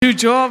two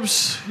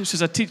jobs.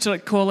 She's a teacher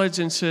at college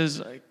and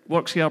she's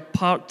works here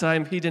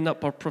part-time, heading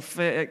up our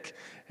prophetic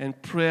and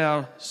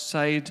prayer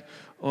side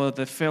of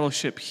the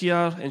fellowship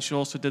here. And she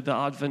also did the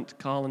Advent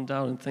calendar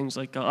and things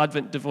like that,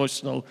 Advent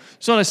devotional.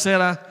 Sorry,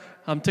 Sarah,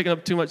 I'm taking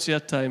up too much of your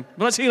time.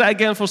 But let's hear it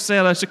again for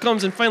Sarah. She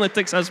comes and finally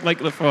takes this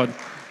microphone.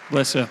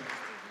 Bless her.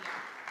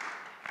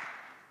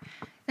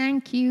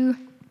 Thank you.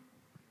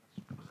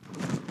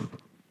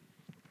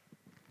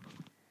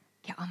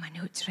 Get all my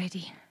notes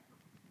ready.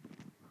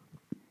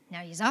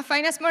 Now, you're all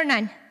fine this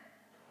morning?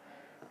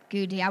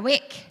 Good, are you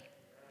awake?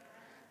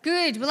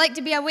 Good, we like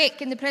to be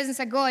awake in the presence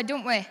of God,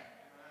 don't we?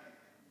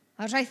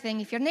 There's a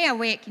thing, if you're not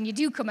awake and you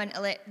do come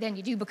into it, then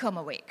you do become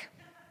awake.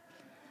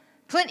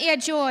 Plenty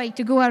of joy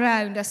to go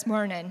around this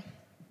morning.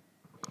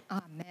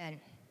 Amen.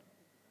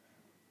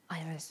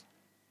 Iris.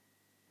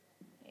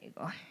 There you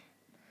go.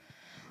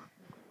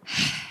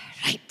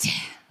 Right,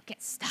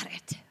 get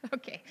started.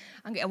 Okay,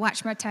 I'm going to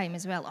watch my time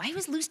as well. I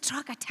always lose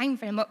track of time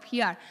when I'm up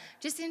here.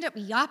 Just end up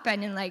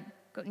yapping and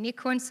got no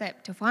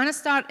concept of when I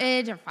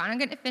started or when I'm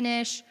going to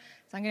finish.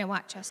 So I'm going to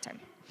watch this time.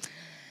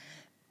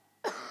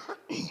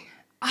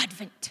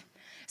 Advent.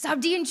 So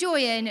I'm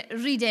enjoying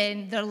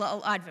reading their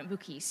little Advent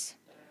bookies.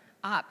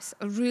 Apps.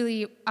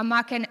 I'm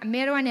making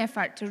more of an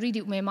effort to read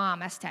it with my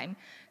mom this time.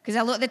 Because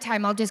a lot of the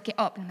time I'll just get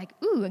up and I'm like,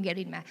 ooh, I'm going to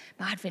read my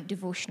Advent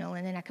devotional.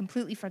 And then I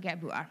completely forget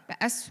about her. But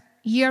this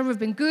year we've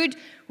been good.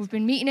 We've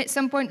been meeting at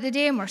some point of the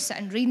day and we're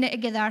sitting reading it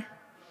together.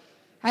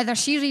 Either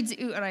she reads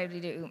it out or I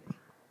read it out.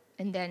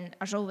 And then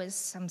there's always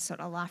some sort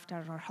of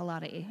laughter or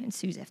hilarity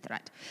ensues after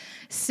it.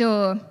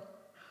 So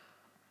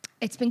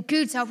it's been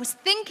good. So I was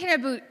thinking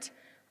about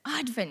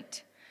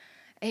Advent.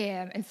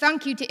 And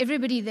thank you to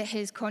everybody that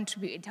has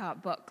contributed to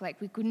that book.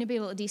 We couldn't be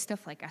able to do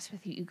stuff like this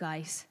without you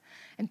guys.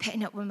 And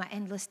putting up with my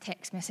endless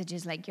text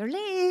messages like, you're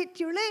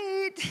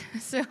late.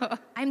 So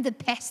I'm the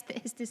pest that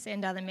has to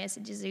send other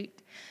messages out.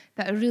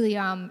 But I really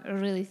am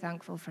really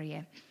thankful for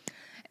you.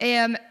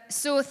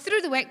 So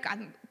through the week,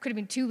 could have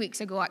been 2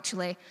 weeks ago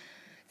actually,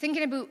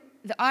 thinking about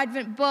the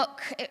Advent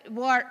book at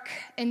work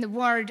and the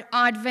word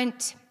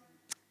Advent.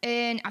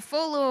 And I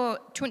follow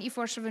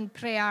 24/7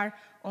 Prayer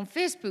on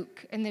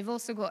Facebook, and they've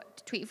also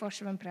got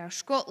 24/7 Prayer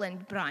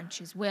Scotland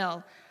branch as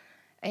well.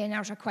 And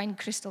there's a Quine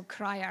Crystal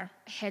Cryer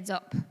heads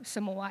up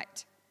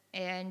somewhat,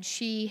 and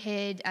she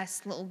had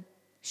this little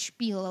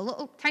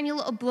spiel, tiny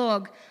little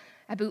blog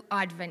about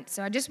Advent.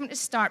 So I just want to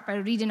start by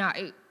reading it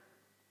out.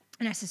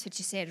 And this is what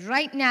she said.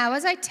 Right now,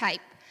 as I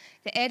type,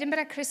 the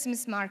Edinburgh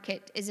Christmas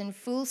market is in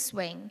full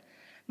swing.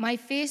 My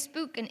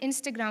Facebook and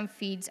Instagram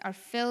feeds are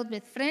filled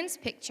with friends'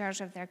 pictures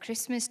of their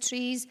Christmas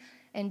trees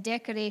and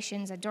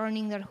decorations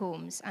adorning their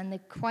homes, and the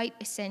quite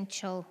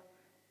essential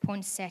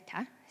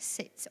poinsettia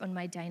sits on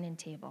my dining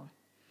table.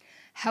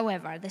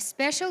 However, the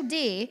special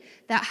day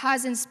that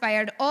has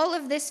inspired all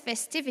of this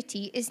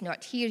festivity is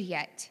not here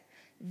yet.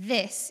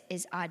 This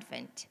is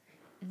Advent.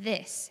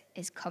 This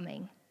is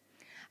coming.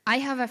 I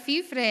have a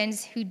few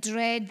friends who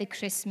dread the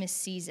Christmas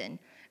season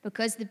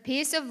because the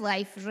pace of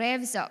life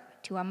revs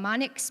up to a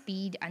manic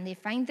speed and they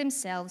find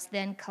themselves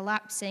then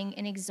collapsing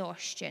in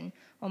exhaustion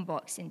on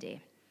Boxing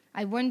Day.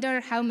 I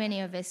wonder how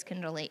many of us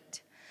can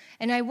relate.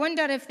 And I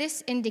wonder if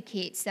this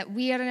indicates that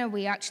we are in a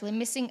way actually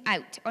missing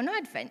out on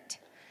Advent,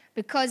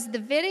 because the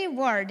very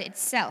word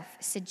itself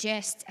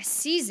suggests a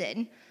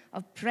season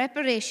of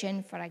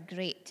preparation for a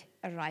great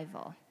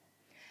arrival.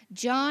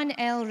 John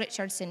L.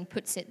 Richardson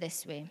puts it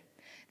this way: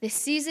 the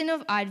season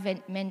of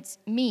Advent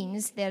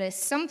means there is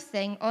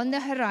something on the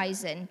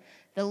horizon,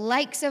 the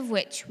likes of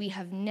which we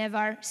have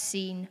never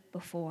seen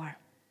before.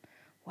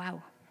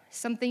 Wow.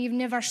 Something you've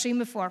never seen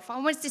before. If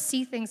one wants to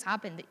see things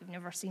happen that you've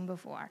never seen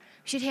before,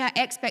 you should have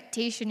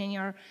expectation in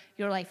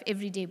your life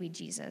every day with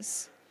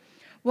Jesus.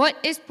 What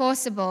is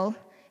possible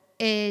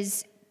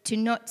is to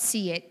not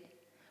see it.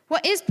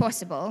 What is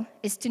possible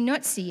is to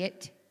not see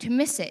it, to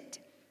miss it,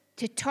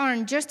 to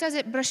turn just as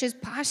it brushes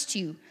past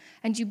you,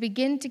 and you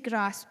begin to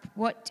grasp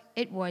what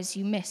it was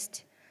you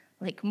missed,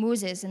 like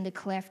Moses in the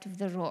cleft of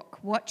the rock,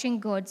 watching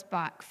God's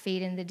back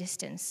fade in the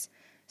distance.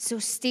 So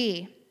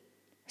stay,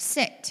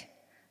 sit,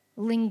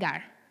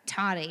 linger,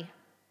 tarry,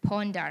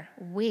 ponder,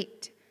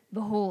 wait,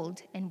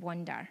 behold, and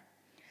wonder.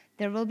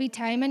 There will be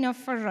time enough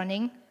for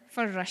running,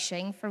 for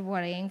rushing, for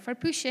worrying, for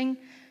pushing.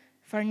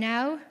 For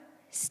now,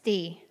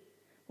 stay,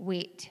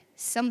 wait.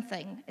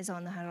 Something is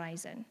on the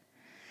horizon.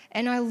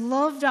 And I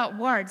loved that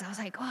word. I was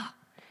like, oh,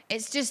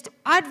 it's just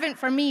Advent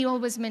for me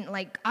always meant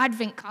like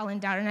Advent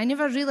calendar. And I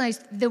never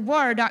realized the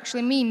word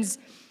actually means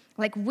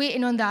like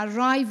waiting on the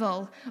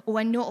arrival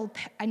of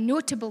a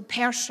notable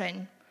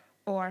person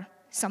or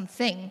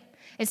something.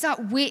 It's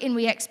that waiting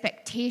with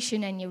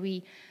expectation and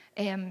we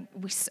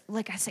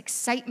like this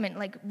excitement,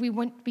 like we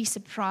won't be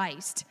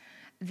surprised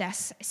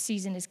this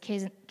season as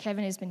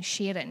Kevin has been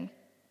sharing.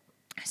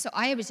 So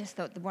I always just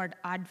thought the word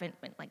Advent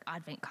meant like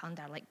Advent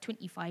calendar, like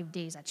 25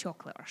 days of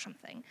chocolate or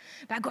something.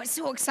 But I got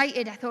so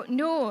excited, I thought,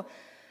 no,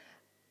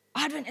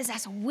 Advent is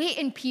this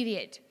waiting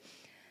period.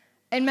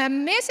 And my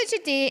message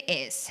today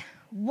is,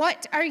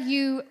 what are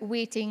you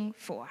waiting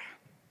for?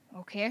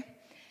 Okay?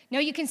 Now,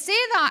 you can say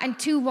that in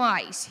two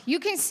ways. You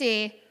can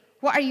say,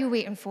 what are you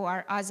waiting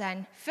for? As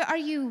in, what are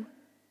you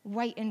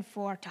waiting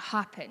for to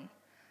happen?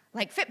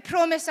 Like, what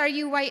promise are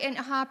you waiting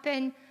to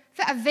happen?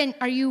 What event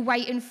are you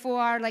waiting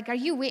for? Like, are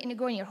you waiting to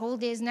go on your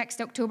holidays next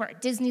October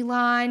at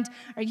Disneyland?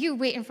 Are you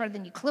waiting for the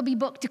new Clubby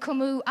book to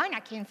come out? I'm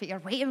not caring what you're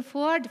waiting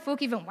for. Do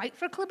folk even wait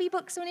for Clubby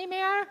books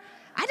anymore?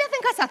 I don't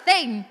think that's a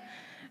thing.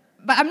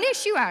 But I'm not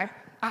sure.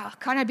 Oh,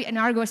 can I beat an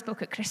Argos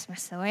book at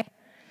Christmas, though, eh?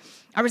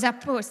 There was a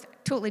post,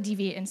 totally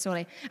deviating,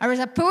 sorry. There was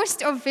a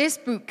post on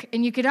Facebook,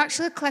 and you could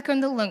actually click on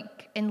the link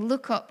and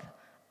look up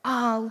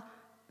all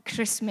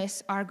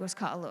Christmas Argos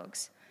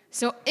catalogues.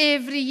 So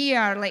every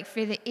year, like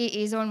for the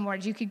 80s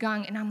onwards, you could go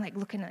and I'm like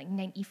looking at like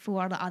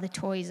 94, like all the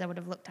toys I would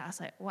have looked at. I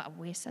was like, what a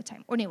waste of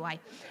time. Anyway,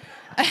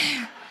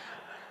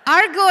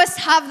 Argos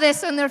have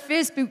this on their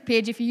Facebook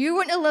page. If you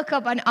want to look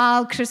up an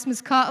all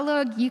Christmas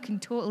catalogue, you can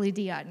totally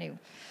do that now.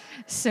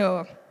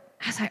 So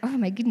I was like, oh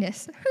my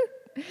goodness.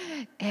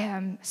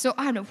 So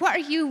I don't know, what are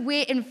you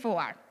waiting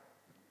for?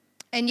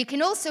 And you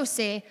can also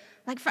say,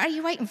 like, what are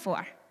you waiting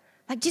for?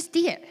 Like, just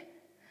do it.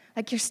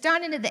 Like, you're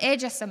standing at the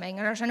edge of something,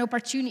 or there's an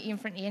opportunity in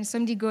front of you, and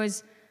somebody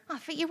goes, oh,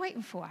 what are you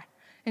waiting for?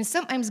 And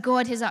sometimes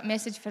God has that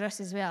message for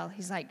us as well.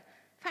 He's like,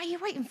 what are you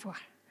waiting for?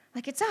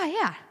 Like, it's,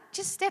 yeah,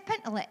 just step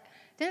into it.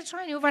 Don't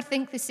try and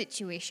overthink the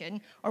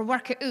situation or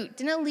work it out.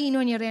 Don't lean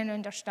on your own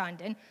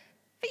understanding.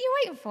 What are you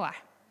waiting for?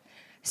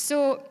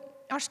 So,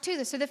 there's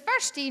two. So the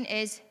first thing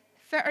is,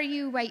 what are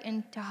you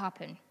waiting to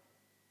happen?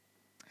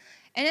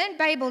 And in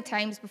Bible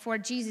times, before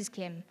Jesus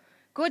came,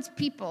 God's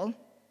people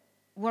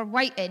were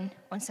waiting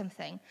on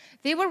something.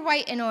 They were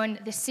waiting on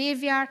the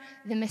Savior,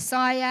 the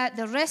Messiah,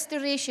 the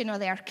restoration of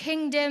their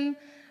kingdom.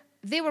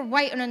 They were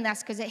waiting on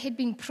this because it had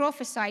been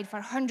prophesied for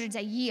hundreds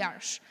of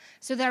years.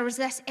 So there was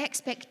this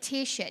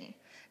expectation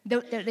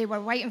that they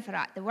were waiting for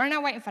that. They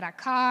weren't waiting for a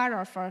car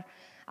or for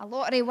a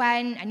lottery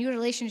win, a new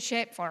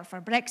relationship, or for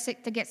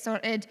Brexit to get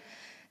sorted.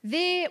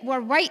 They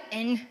were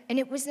waiting, and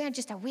it wasn't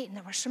just a waiting.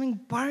 There was something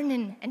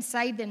burning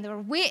inside them. They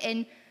were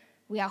waiting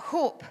with a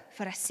hope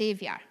for a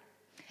Savior.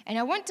 And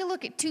I want to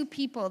look at two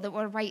people that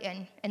were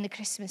writing in the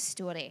Christmas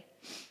story.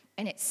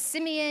 And it's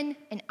Simeon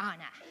and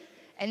Anna.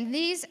 And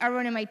these are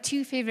one of my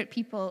two favorite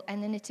people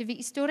in the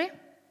Nativity story.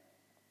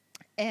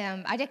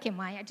 I reckon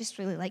why, I just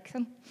really like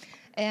them.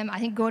 I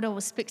think God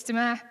always speaks to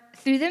me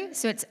through them.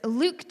 So it's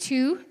Luke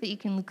 2 that you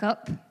can look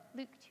up.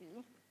 Luke 2.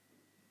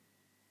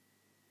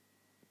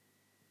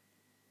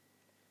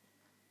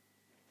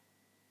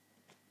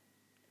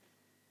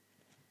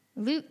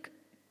 Luke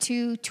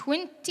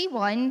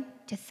 2:21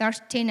 to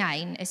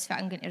 39 is what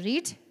I'm going to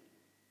read.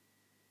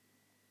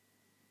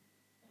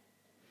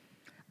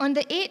 On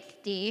the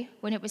 8th day,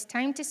 when it was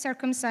time to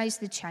circumcise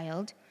the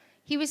child,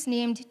 he was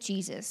named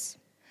Jesus,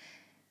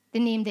 the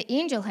name the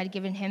angel had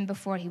given him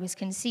before he was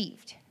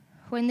conceived.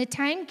 When the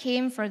time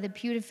came for the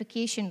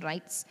purification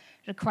rites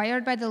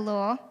required by the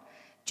law,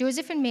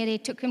 Joseph and Mary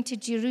took him to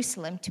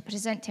Jerusalem to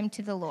present him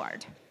to the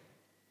Lord,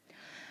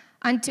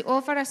 and to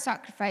offer a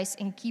sacrifice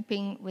in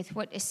keeping with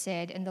what is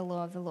said in the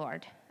law of the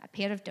Lord, a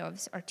pair of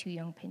doves or 2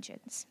 young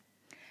pigeons.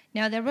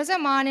 Now there was a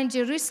man in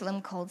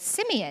Jerusalem called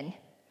Simeon,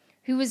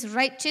 who was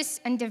righteous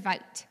and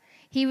devout.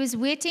 He was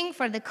waiting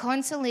for the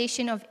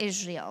consolation of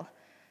Israel,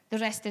 the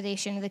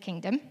restoration of the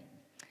kingdom,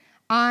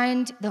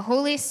 and the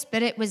Holy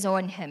Spirit was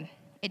on him.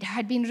 It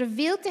had been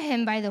revealed to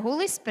him by the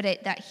Holy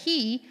Spirit that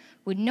he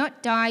would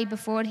not die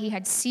before he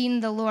had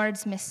seen the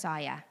Lord's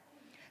Messiah.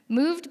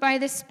 Moved by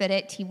the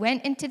Spirit, he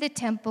went into the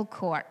temple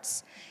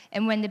courts.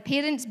 And when the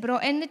parents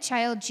brought in the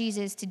child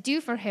Jesus to do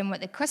for him what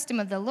the custom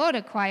of the law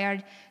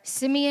required,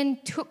 Simeon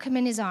took him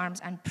in his arms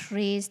and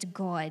praised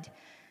God,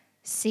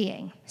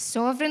 saying,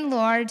 Sovereign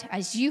Lord,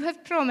 as you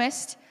have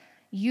promised,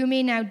 you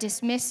may now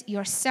dismiss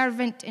your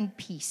servant in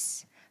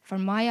peace. For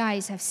my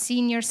eyes have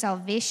seen your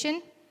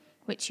salvation,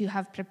 which you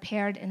have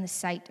prepared in the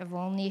sight of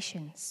all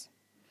nations,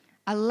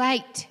 a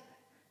light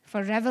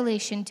for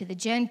revelation to the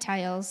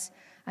Gentiles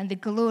and the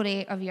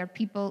glory of your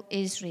people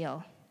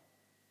Israel.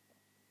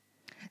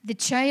 The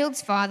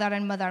child's father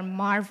and mother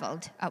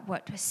marveled at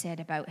what was said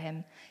about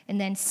him. And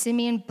then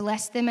Simeon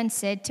blessed them and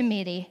said to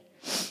Mary,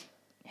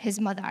 his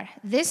mother,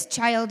 this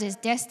child is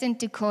destined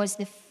to cause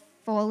the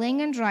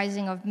falling and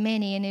rising of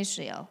many in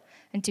Israel,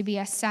 and to be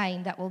a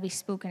sign that will be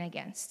spoken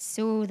against,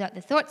 so that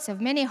the thoughts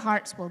of many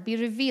hearts will be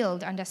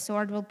revealed, and a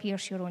sword will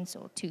pierce your own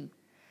soul too.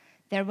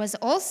 There was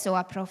also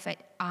a prophet,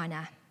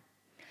 Anna,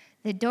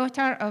 the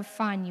daughter of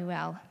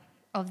Phanuel,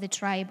 of the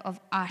tribe of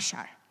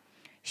Asher.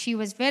 She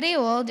was very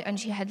old, and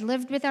she had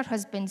lived with her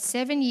husband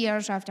 7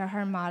 years after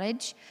her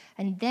marriage,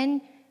 and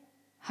then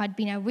had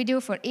been a widow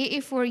for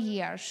 84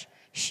 years.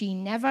 She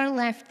never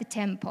left the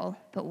temple,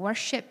 but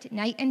worshipped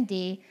night and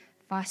day,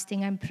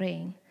 fasting and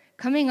praying.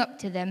 Coming up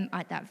to them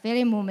at that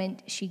very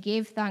moment, she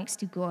gave thanks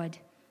to God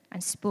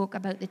and spoke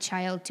about the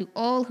child to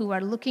all who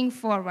were looking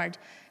forward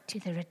to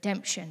the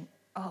redemption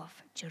of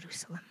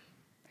Jerusalem.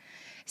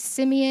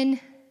 Simeon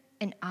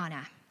and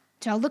Anna.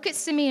 So I'll look at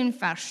Simeon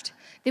first.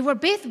 They were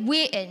both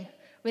waiting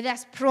with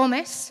this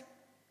promise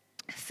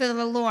for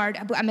the Lord,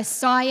 about a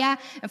Messiah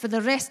and for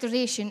the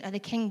restoration of the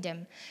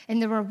kingdom.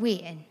 And they were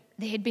waiting.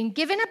 They had been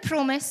given a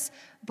promise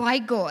by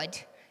God,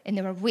 and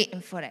they were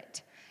waiting for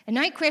it. And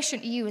my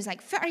question to you is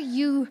like, what are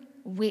you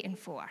waiting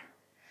for?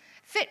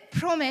 What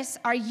promise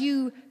are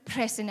you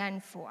pressing in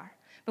for?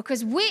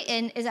 Because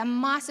waiting is a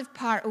massive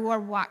part of our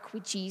walk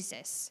with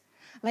Jesus.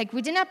 Like,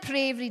 we didn't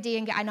pray every day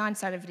and get an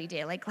answer every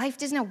day. Like, life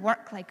doesn't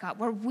work like that.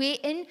 We're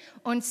waiting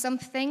on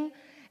something,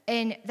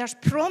 and there's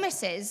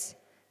promises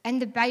in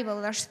the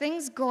Bible. There's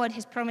things God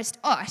has promised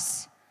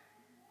us,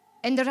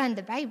 and they're in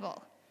the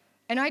Bible.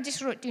 And I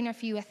just wrote down a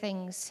few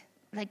things.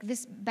 Like,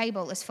 this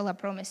Bible is full of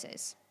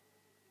promises.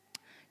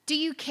 Do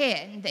you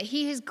ken that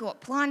he has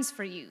got plans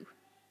for you?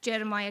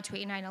 Jeremiah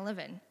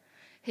 29:11.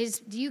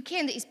 Do you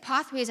ken that his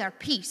pathways are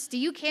peace? Do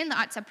you ken that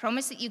that's a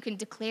promise that you can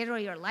declare over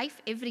your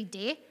life every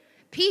day?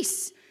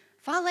 Peace.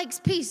 Val likes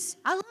peace.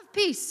 I love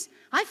peace.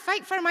 I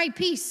fight for my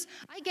peace.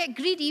 I get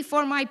greedy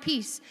for my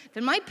peace.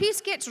 When my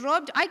peace gets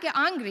robbed, I get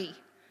angry.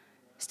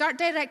 Start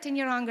directing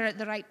your anger at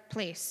the right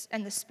place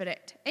in the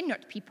spirit and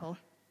not people.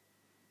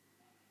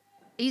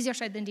 Easier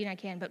said than done, I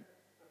can, but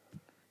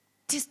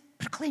just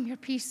proclaim your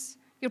peace.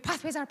 Your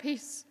pathways are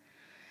peace.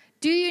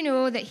 Do you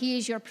know that he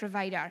is your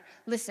provider?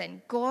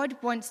 Listen, God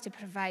wants to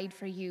provide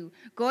for you.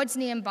 God's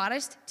not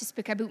embarrassed to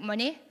speak about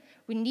money.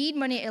 We need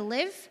money to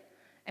live,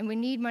 and we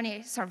need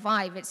money to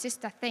survive. It's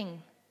just a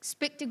thing.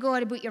 Speak to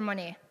God about your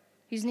money.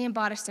 He's not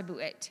embarrassed about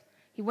it.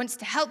 He wants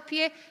to help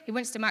you. He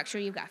wants to make sure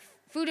you've got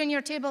food on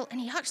your table, and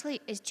he actually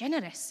is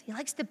generous. He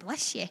likes to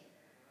bless you,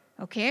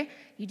 okay?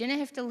 You didn't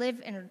have to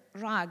live in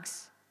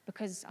rags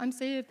because I'm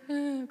saved.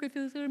 I'm going for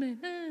the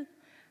sermon.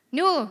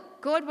 No,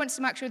 God wants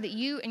to make sure that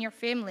you and your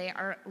family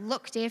are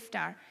looked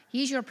after.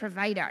 He's your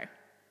provider.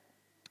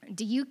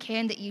 Do you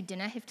ken that you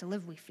didn't have to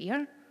live with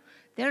fear?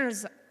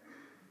 There's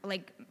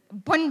like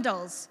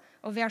bundles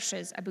of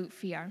verses about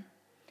fear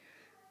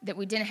that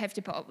we didn't have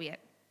to put up with.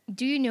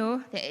 Do you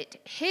know that it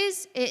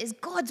is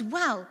God's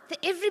will that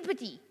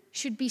everybody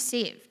should be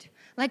saved?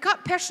 Like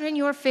that person in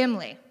your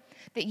family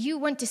that you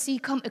want to see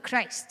come to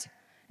Christ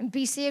and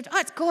be saved,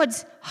 it's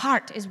God's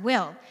heart as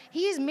well.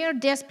 He is more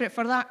desperate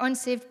for that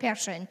unsaved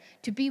person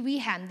to be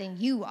with him than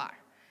you are.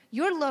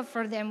 Your love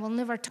for them will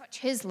never touch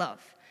his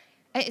love.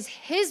 It is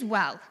his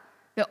will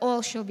that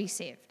all shall be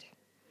saved.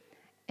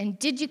 And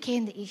did you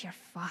ken that he's your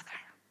father?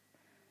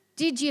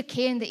 Did you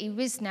ken that he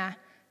wasn't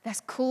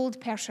this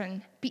cold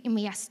person beating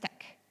me a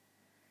stick?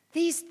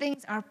 These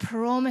things are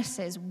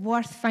promises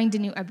worth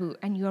finding out about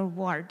in your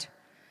word.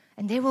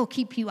 And they will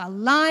keep you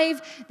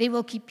alive. They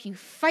will keep you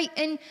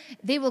fighting.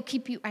 They will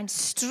keep you in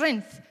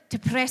strength to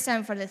press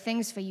in for the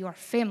things for your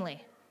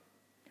family,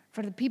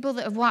 for the people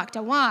that have walked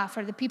away,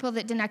 for the people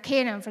that didn't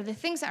ken him, for the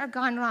things that are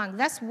gone wrong.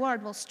 This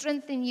word will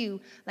strengthen you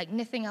like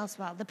nothing else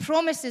will. The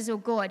promises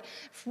of God.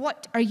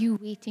 What are you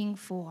waiting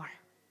for?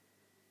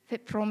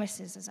 What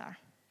promises is there?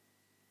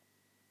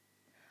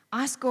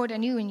 Ask God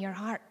anew in your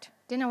heart.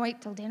 Don't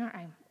wait till dinner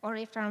time or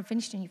after I'm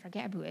finished and you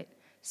forget about it.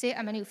 Say to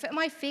him anew, fit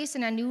my face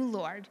in anew,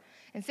 Lord,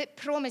 and what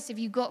promise have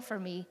you got for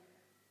me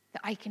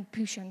that I can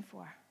push in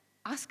for?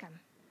 Ask him,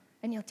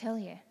 and he'll tell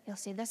you. He'll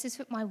say, this is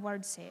what my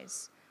word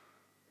says.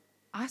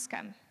 Ask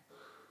him.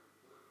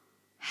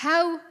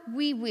 How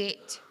we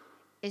wait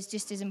is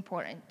just as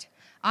important.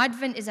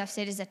 Advent, as I've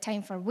said, is a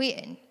time for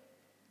waiting.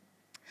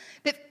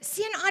 But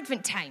see, in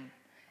Advent time,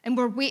 and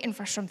we're waiting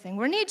for something,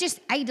 we're not just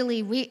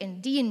idly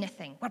waiting, doing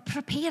nothing. We're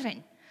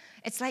preparing.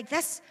 It's like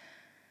this,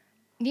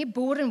 not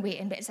boring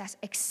waiting, but it's this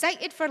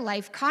excited for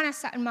life. Can I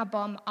sit in my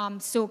bum? I'm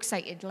so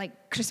excited,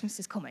 like Christmas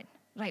is coming.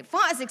 Right,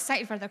 what is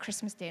excited for their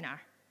Christmas dinner?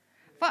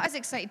 What is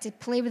excited to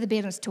play with the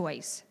parents'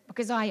 toys?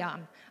 Because I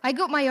am. I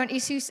got my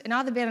auntie's house, and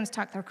all the parents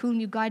took their cool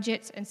new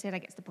gadgets and said I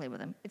get to play with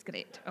them. It's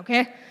great,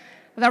 okay?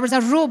 Well, there was a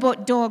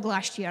robot dog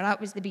last year.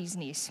 That was the bee's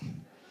knees.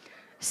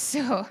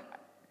 So,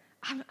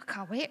 I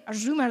can't wait.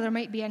 There's rumour there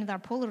might be another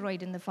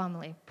Polaroid in the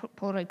family.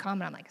 Polaroid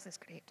camera. I'm like, this is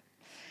great.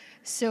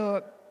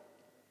 So,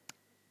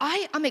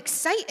 I am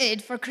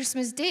excited for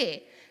Christmas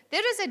Day.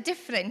 There is a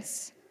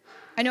difference.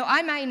 I know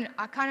I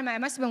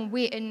must have been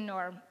waiting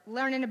or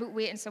learning about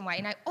waiting some way.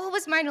 And I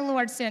always mind the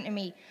Lord saying to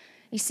me,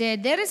 he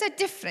said, there is a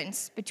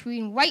difference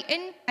between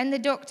waiting in the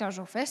doctor's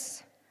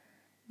office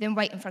than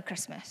waiting for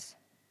Christmas.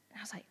 And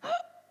I was like, oh,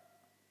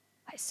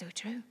 that's so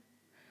true.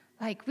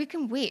 Like, we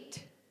can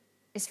wait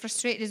as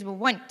frustrated as we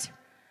want,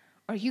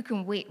 or you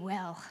can wait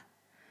well.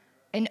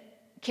 And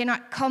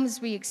cannot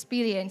comes with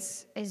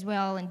experience as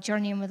well and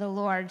journeying with the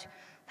Lord.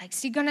 Like,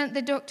 see, going into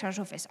the doctor's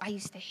office. I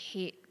used to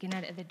hate going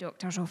into the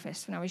doctor's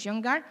office when I was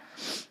younger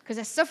because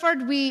I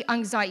suffered with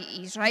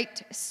anxieties,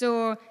 right?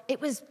 So it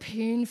was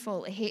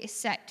painful. I had to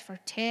sit for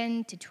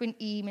 10 to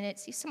 20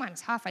 minutes,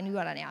 sometimes half an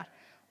hour in there,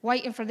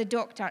 waiting for the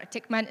doctor to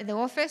take me into the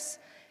office.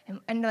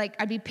 And like,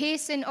 I'd be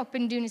pacing up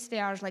and down the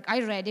stairs. Like,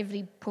 I read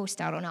every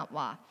poster on that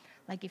wall.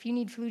 Like, if you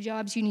need flu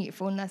jobs, you need to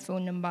phone this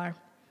phone number.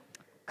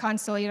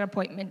 Cancel your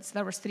appointments.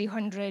 There was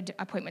 300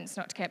 appointments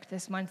not kept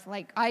this month.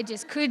 Like, I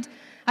could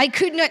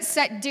not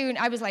sit down.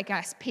 I was like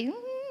a pain.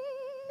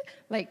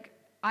 Like,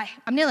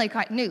 I'm nearly like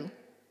that new.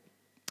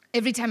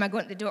 Every time I go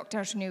to the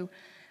doctor's new,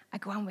 I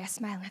go on with a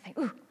smile and I think,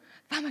 oh, if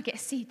I'm going to get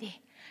a CD,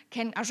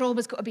 there's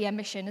always got to be a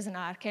mission, isn't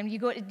there?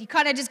 You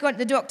can't just go to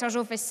the doctor's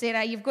office,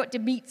 Sarah. You've got to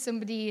meet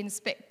somebody and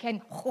speak,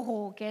 And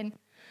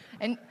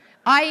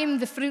I am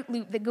the Fruit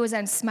Loop that goes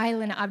on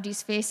smiling at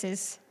everybody's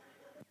faces.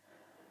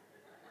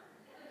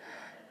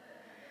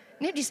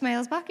 Nobody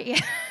smiles back at you.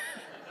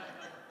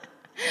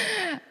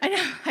 And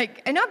I'm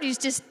like, and nobody's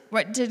just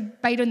wanting to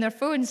bite on their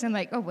phones. I'm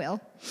like, oh,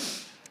 well.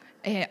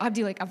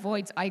 Everybody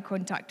avoids eye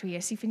contact with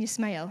you. See if when you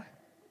smile.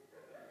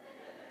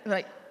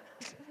 Like,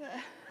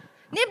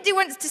 nobody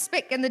wants to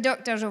speak in the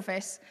doctor's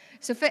office.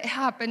 So if it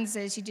happens,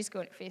 you just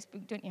go to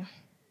Facebook, don't you?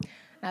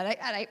 All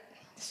right.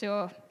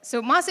 So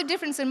massive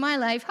difference in my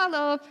life.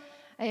 Hello.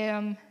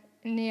 No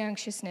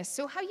anxiousness.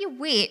 So how you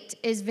wait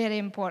is very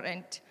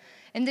important.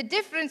 And the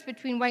difference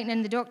between waiting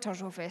in the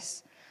doctor's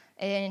office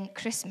and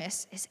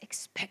Christmas is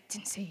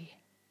expectancy.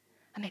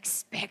 I'm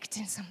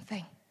expecting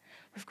something.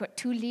 We've got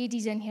 2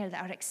 ladies in here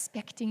that are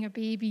expecting a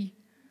baby.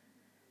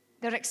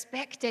 They're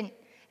expectant.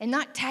 And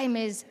that time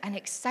is an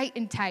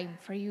exciting time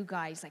for you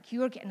guys.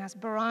 You're getting this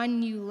brand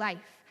new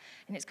life.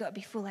 And it's got to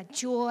be full of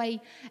joy.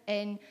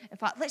 And in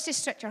fact, let's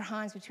just stretch our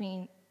hands to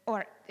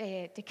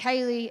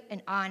Kylie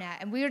and Anna.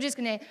 And we're just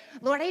going to,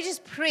 Lord, I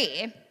just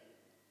pray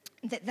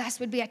that this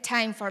would be a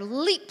time for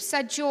leaps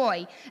of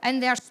joy in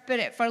their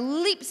spirit, for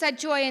leaps of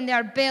joy in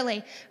their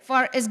belly,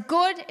 for as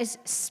God is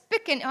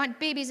speaking at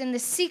babies in the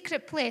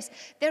secret place,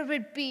 there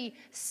would be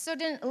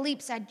sudden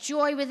leaps of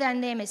joy within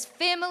them as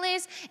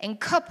families and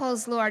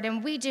couples, Lord.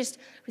 And we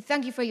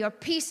thank you for your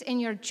peace and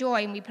your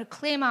joy, and we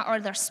proclaim out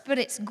of their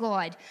spirits,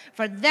 God,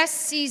 for this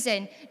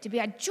season to be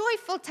a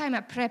joyful time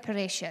of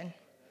preparation.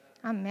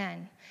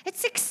 Amen.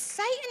 It's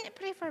exciting to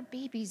pray for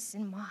babies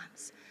and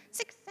moms. It's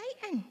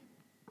exciting.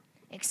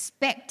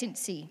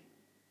 Expectancy.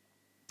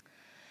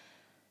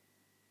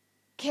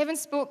 Kevin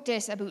spoke to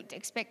us about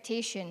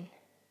expectation.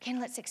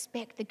 Let's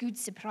expect the good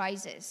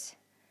surprises.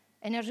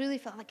 And I really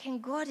felt like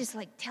God is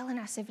telling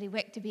us every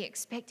week to be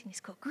expecting. He's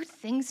got good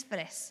things for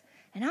us.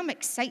 And I'm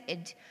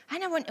excited.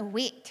 And I want to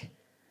wait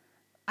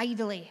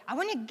idly. I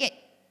want to get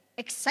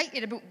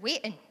excited about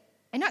waiting.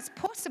 And that's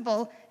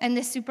possible in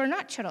the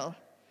supernatural.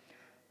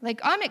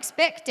 I'm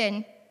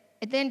expecting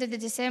at the end of the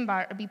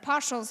December to be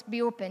parcels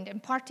be opened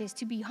and parties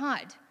to be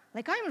had.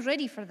 I'm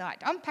ready for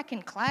that. I'm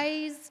picking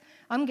clothes.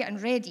 I'm getting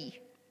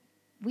ready.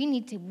 We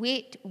need to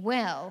wait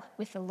well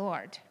with the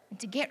Lord and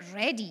to get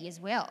ready as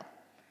well.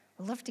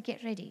 We love to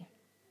get ready.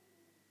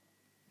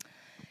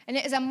 And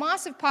it is a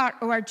massive part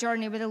of our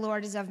journey with the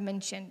Lord, as I've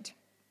mentioned.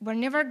 We're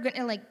never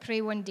going to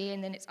pray one day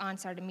and then it's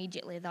answered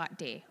immediately that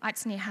day.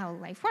 That's not how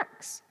life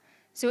works.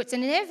 So it's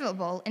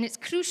inevitable, and it's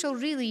crucial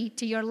really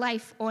to your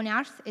life on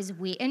earth is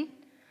waiting.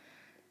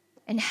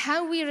 And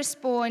how we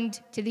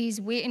respond to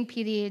these waiting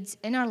periods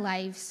in our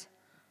lives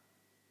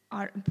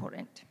are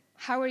important.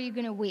 How are you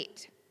going to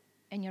wait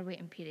in your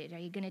waiting period? Are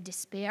you going to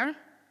despair?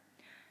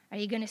 Are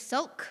you going to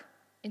sulk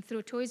and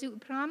throw toys out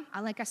the pram? I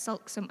like a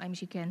sulk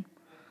sometimes you can.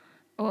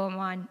 Oh,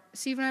 man.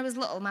 See, when I was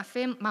little,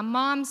 my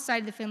mom's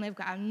side of the family have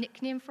got a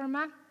nickname for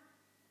me,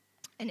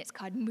 and it's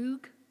called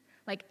Moog,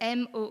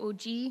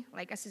 M-O-O-G.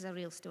 This is a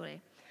real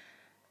story.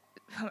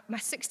 My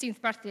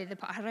 16th birthday, they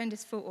put a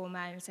horrendous photo of me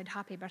and said,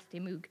 "Happy birthday,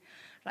 Moog,"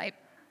 right?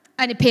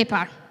 And a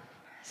paper.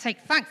 It's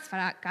thanks for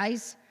that,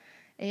 guys.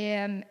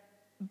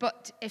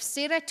 But if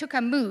Sarah took a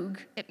Moog,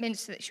 it meant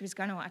that she was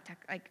going to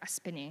attack a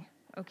spinny,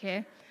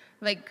 okay?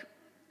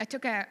 I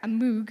took a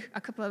Moog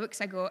a couple of weeks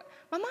ago.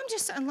 My mum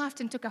just sat and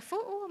laughed and took a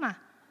photo of me.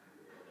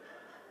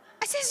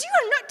 I says, "You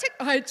are not taking..."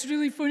 "Oh, it's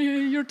really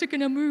funny, you're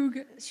taking a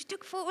Moog." She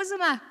took photos of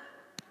me.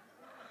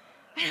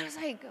 And I was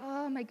like,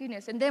 oh, my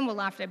goodness. And then we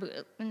laughed about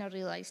it, and I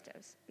realized I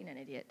was being an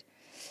idiot.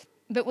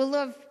 But we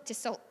love to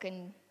sulk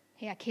and,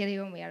 hey, I carry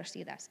on with our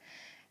see this.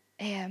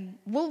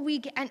 Will we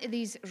get into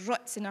these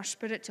ruts in our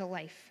spiritual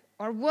life?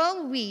 Or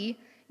will we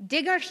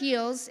dig our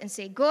heels and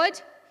say, "God,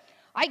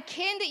 I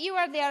ken that you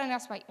are there in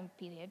this waiting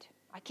period.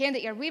 I ken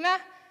that you're with me.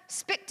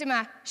 Speak to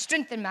me,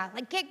 strengthen me."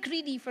 Get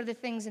greedy for the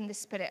things in the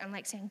spirit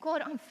and saying,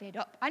 "God, I'm fed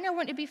up. I don't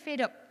want to be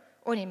fed up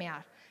on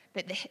more."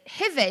 But the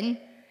heaven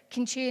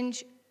can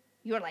change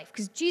your life,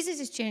 because Jesus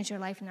has changed your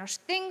life, and there's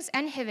things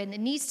in heaven that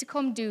needs to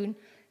come down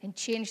and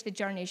change the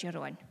journeys you're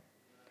on.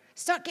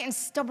 Start getting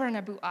stubborn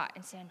about that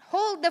and saying,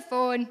 "Hold the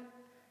phone.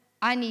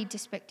 I need to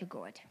speak to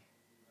God."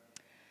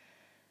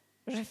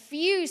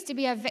 Refuse to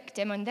be a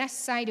victim on this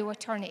side of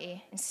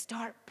eternity and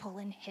start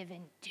pulling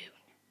heaven down.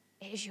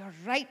 It is your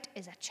right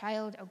as a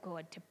child of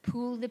God to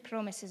pull the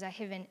promises of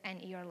heaven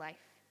into your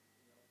life.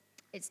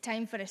 It's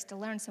time for us to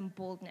learn some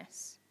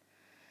boldness.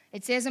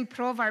 It says in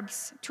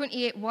Proverbs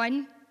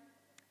 28:1,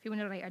 if you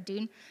want to write it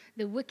down,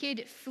 "The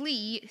wicked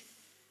flee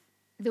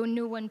though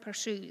no one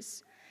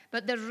pursues,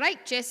 but the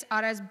righteous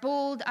are as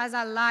bold as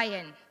a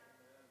lion."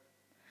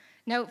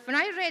 Now, when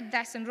I read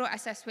this and wrote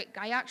this week,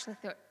 I actually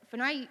thought, when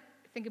I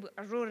think about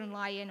a roaring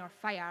lion or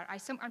fire, I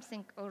sometimes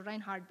think of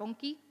Reinhard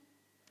Bonnke.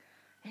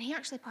 And he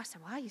actually passed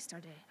away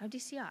yesterday. How do you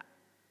see that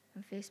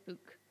on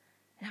Facebook?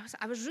 And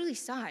I was really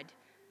sad,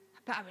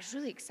 but I was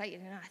really excited.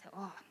 And I thought,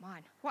 oh,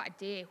 man, what a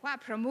day. What a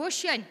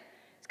promotion.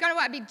 He's going to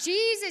want to be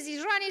Jesus.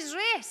 He's run his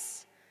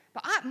race.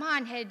 But that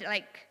man had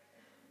like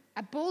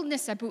a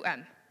boldness about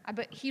him.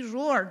 He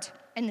roared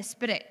in the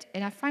spirit.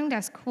 And I found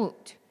this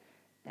quote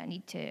that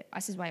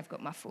this is why I've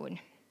got my phone.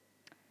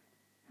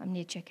 I'm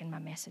not checking my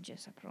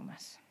messages, I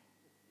promise.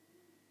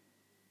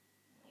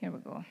 Here we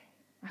go.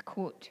 A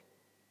quote.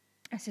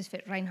 This is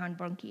what Reinhard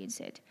Bonnke had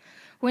said.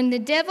 When the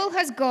devil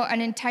has got an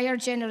entire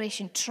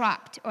generation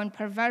trapped on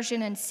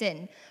perversion and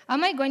sin,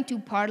 am I going to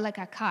purr like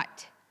a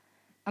cat?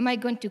 Am I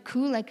going to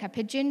coo like a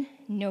pigeon?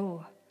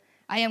 No.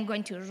 I am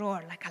going to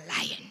roar like a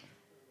lion.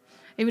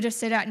 He would have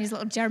said that in his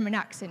little German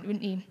accent,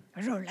 wouldn't he?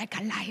 Roar like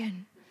a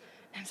lion.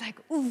 And I was like,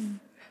 ooh,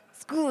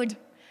 it's good.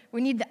 We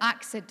need the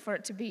accent for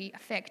it to be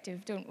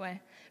effective, don't we?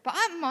 But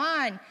that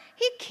man,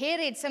 he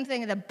carried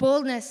something of the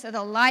boldness of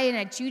the Lion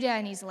of Judah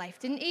in his life,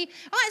 didn't he?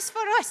 That is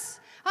for us.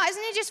 That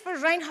isn't it just for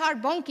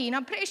Reinhard Bonnke? And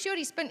I'm pretty sure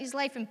he spent his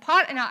life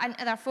imparting that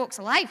into other folks'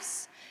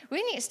 lives.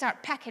 We need to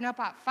start picking up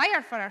that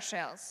fire for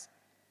ourselves.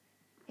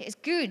 It is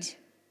good.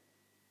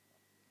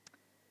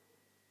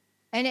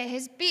 And it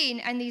has been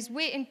in these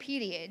waiting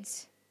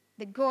periods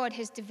that God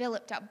has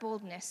developed that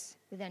boldness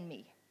within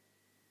me.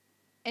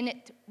 And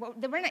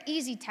there weren't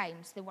easy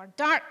times. There were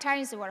dark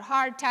times, there were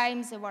hard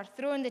times, there were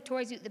throwing the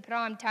toys out the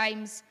pram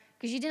times,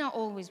 because you didn't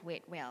always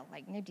wait well.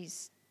 Like,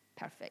 nobody's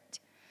perfect.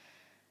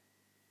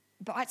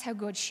 But that's how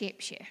God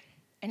shapes you.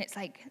 And it's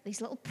like these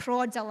little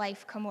prods of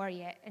life come over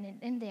you, and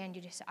in the end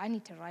you just say, I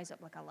need to rise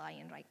up like a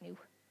lion right now,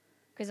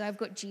 because I've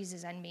got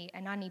Jesus in me,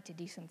 and I need to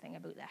do something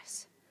about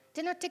this.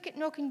 Do not take it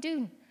knocking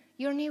down.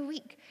 You're no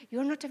weak.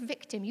 You're not a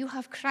victim. You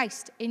have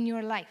Christ in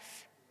your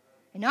life.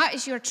 And that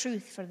is your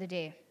truth for the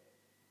day.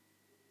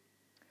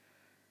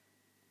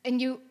 And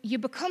you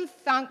become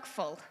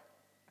thankful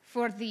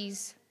for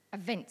these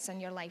events in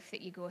your life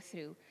that you go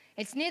through.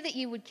 It's not that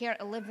you would care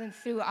to live them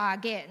through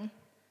again,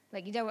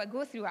 like you don't want to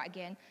go through it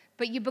again,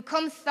 but you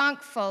become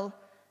thankful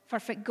for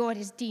what God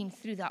has done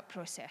through that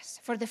process,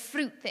 for the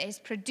fruit that is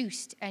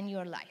produced in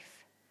your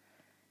life.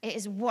 It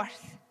is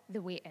worth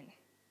the waiting.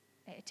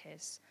 It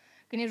is.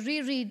 I'm going to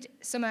reread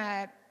some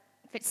of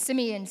what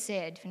Simeon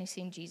said when he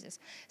seen Jesus.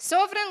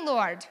 Sovereign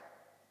Lord,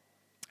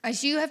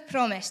 as you have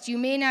promised, you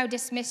may now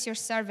dismiss your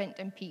servant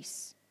in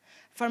peace.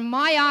 For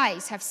my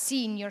eyes have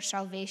seen your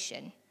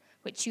salvation,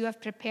 which you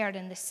have prepared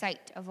in the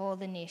sight of all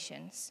the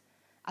nations,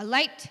 a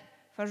light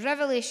for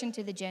revelation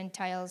to the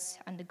Gentiles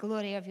and the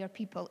glory of your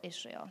people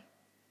Israel.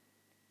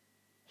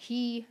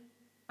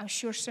 I'm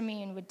sure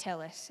Simeon would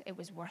tell us, it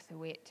was worth the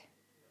wait.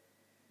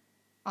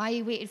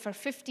 I waited for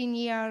 15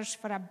 years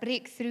for a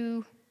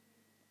breakthrough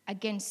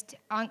against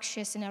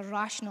anxious and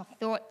irrational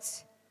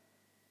thoughts.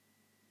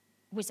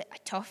 Was it a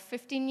tough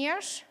 15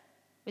 years?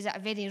 Was it a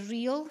very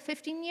real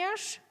 15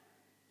 years?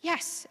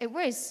 Yes, it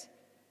was.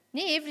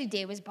 Not every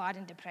day was bad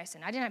and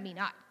depressing. I didn't mean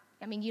that.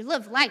 I mean, you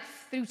live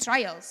life through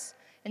trials,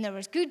 and there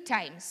was good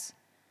times.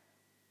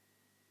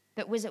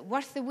 But was it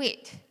worth the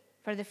wait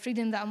for the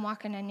freedom that I'm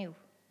walking in now?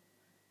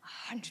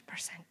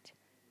 100%.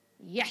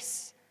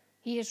 Yes.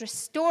 He has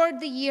restored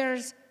the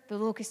years the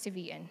locusts have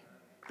eaten.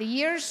 The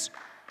years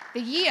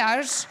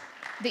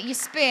that you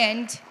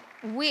spend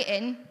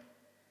waiting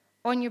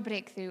on your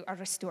breakthrough are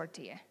restored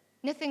to you.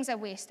 Nothing's a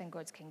waste in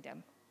God's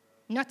kingdom.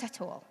 Not at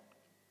all.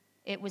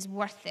 It was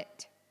worth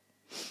it.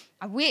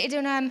 I waited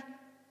on him,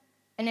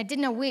 and I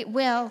didn't wait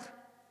well.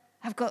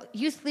 I've got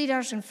youth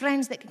leaders and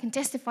friends that can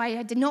testify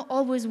I did not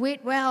always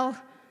wait well.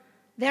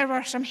 There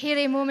were some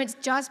hairy moments.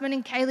 Jasmine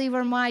and Kylie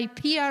were my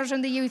peers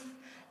in the youth.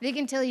 They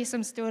can tell you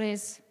some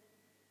stories.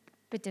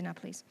 But dinner,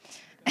 please.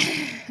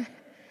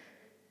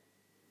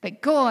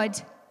 But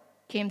God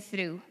came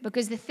through,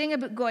 because the thing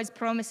about God's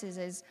promises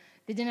is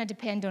they didn't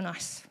depend on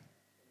us.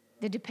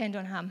 They depend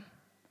on him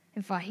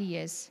and for he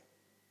is.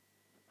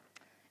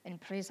 And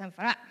praise him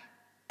for that.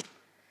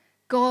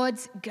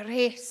 God's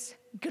grace.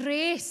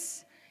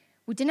 Grace.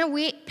 We didn't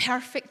wait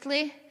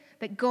perfectly,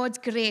 but God's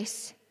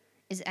grace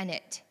is in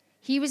it.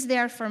 He was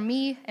there for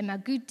me in my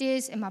good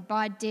days, in my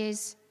bad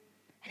days.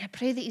 And I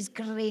pray that his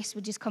grace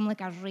would just come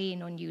like a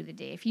rain on you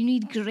today. If you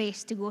need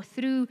grace to go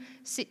through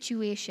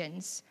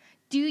situations,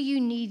 do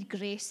you need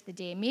grace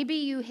today? Maybe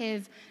you're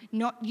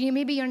not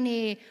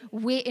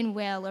waiting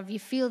well, or you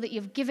feel that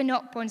you've given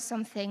up on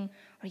something,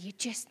 or you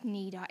just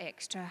need that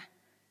extra.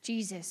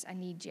 Jesus, I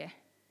need you.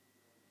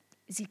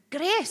 It's his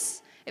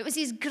grace. It was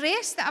his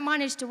grace that I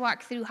managed to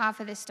walk through half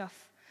of this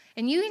stuff.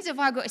 And you have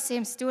all got the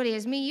same story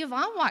as me. You've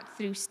all walked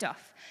through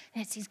stuff.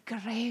 And it's his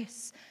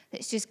grace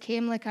that just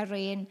came like a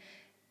rain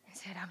and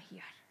said, I'm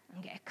here.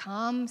 I'm going to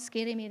calm,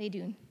 scary Mary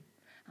down.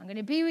 I'm going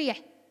to be with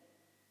you.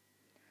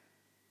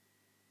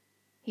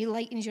 He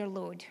lightens your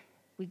load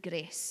with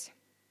grace.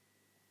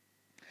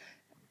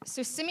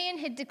 So Simeon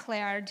had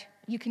declared,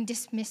 you can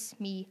dismiss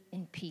me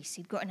in peace.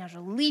 He'd gotten a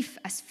relief,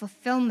 a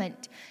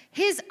fulfillment.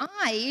 His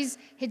eyes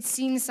had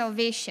seen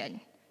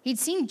salvation. He'd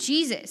seen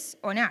Jesus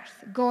on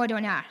earth, God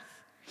on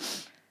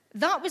earth.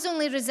 That was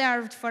only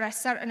reserved for a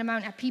certain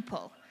amount of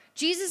people.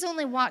 Jesus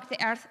only walked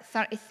the earth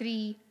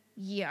 33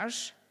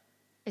 years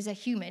as a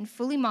human,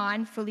 fully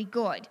man, fully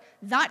God.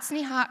 That's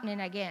not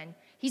happening again.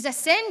 He's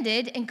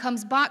ascended and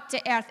comes back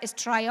to earth as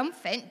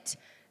triumphant,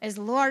 as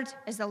Lord,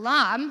 as the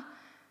Lamb.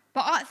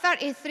 But at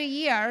 33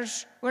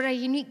 years were a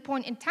unique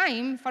point in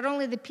time for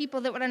only the people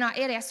that were in that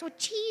area. So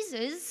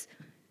Jesus,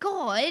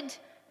 God,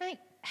 like,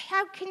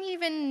 how can you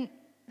even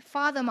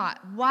fathom that?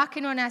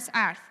 Walking on this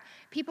earth.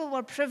 People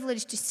were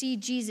privileged to see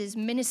Jesus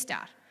minister.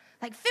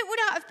 Like, what would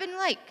that have been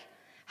like?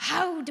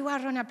 How do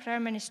I run a prayer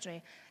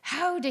ministry?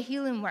 How do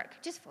healing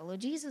work? Just follow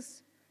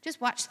Jesus. Just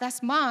watch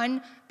this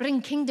man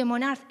bring kingdom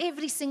on earth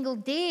every single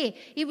day.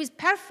 He was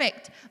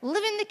perfect,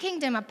 living the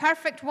kingdom a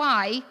perfect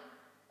way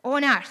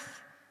on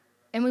earth.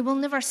 And we will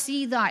never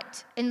see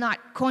that in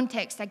that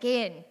context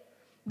again.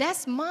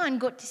 This man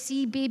got to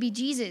see baby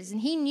Jesus,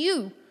 and he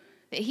knew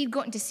that he'd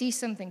gotten to see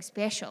something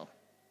special.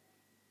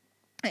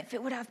 If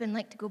it would have been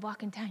like to go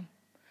back in time.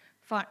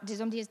 Does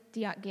somebody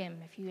do that game?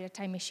 If you had a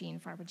time machine,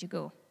 where would you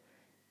go?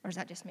 Or is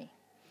that just me?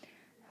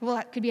 Well,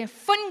 that could be a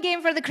fun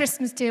game for the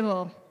Christmas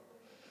table.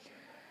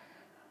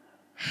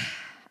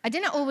 I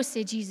didn't always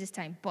say Jesus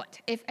time,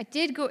 but if I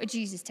did go to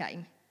Jesus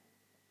time,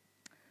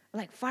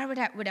 like, where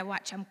would I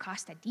watch him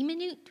cast a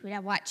demon out? Would I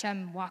watch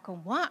him walk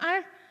on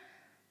water?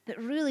 But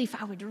really,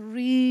 if I would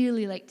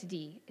really like to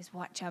do is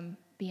watch him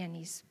be in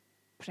his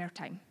prayer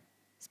time,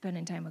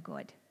 spending time with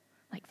God.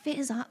 Like, what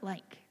is that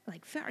like?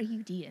 Like, what are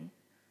you doing?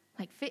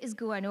 Like, what is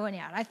going on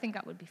here? I think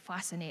that would be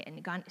fascinating,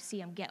 going to see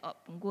him get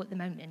up and go up the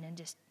mountain and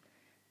just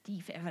do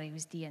whatever he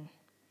was doing.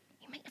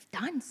 He might have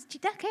danced. You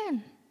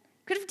reckon?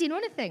 Could have done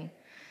anything.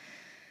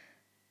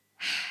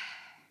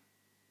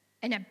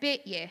 And I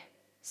bet you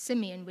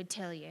Simeon would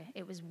tell you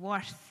it was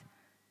worth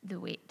the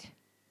wait.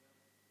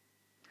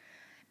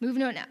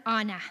 Moving on to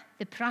Anna,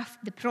 the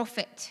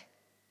prophet.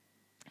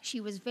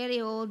 She was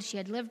very old. She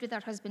had lived with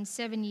her husband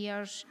 7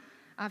 years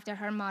after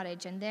her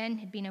marriage and then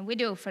had been a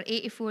widow for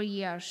 84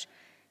 years.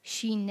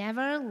 She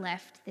never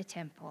left the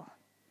temple,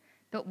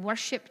 but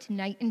worshipped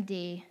night and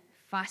day,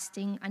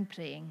 fasting and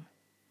praying.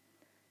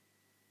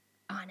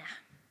 Anna,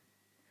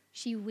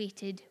 she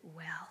waited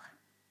well.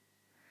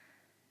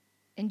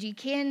 And you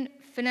can,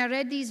 when I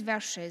read these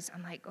verses,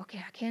 I'm like, okay,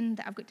 I can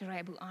that I've got to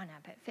write about Anna,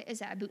 but what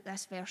is it about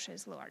this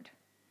verses, Lord?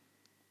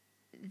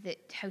 That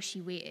how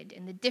she waited.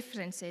 And the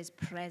difference is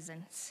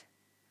presence.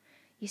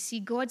 You see,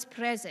 God's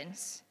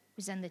presence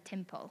was in the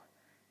temple,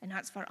 and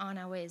that's where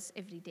Anna was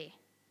every day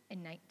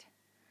and night.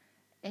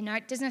 And now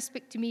it doesn't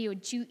speak to me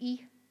of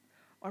duty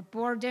or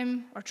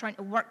boredom or trying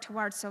to work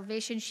towards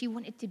salvation. She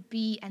wanted to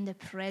be in the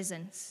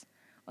presence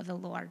of the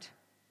Lord.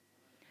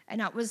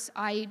 And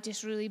I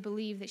just really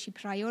believe that she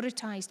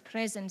prioritized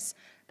presence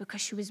because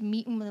she was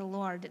meeting with the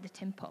Lord at the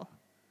temple.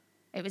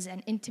 It was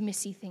an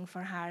intimacy thing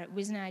for her. It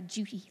wasn't a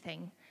duty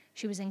thing.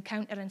 She was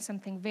encountering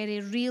something very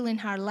real in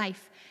her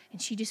life,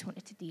 and she just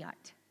wanted to do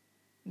that,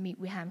 meet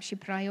with him. She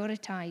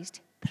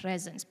prioritized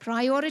presence.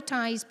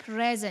 Prioritize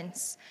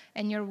presence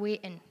in your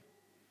waiting.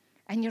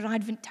 In your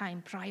Advent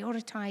time,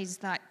 prioritize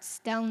that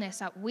stillness,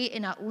 that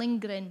waiting, that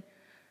lingering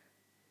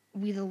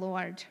with the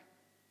Lord.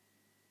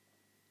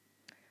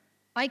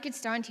 I could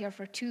stand here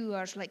for 2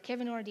 hours, like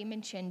Kevin already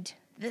mentioned.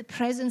 The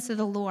presence of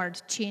the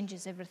Lord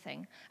changes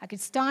everything. I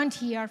could stand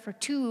here for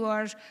 2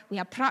 hours. We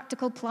have a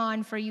practical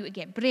plan for you to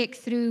get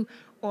breakthrough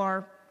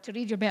or to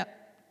read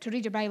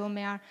your Bible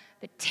more.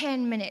 But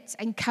 10 minutes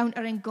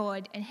encountering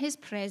God in his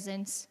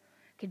presence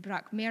could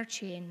break more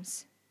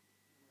chains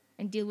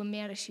and deal with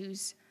more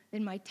issues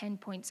than my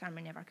 10-point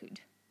sermon ever could.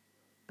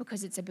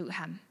 Because it's about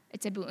him.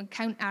 It's about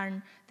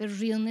encountering the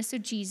realness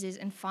of Jesus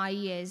and who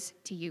he is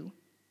to you.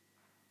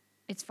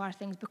 It's where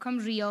things become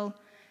real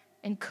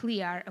and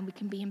clear, and we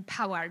can be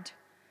empowered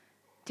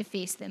to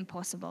face the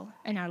impossible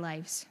in our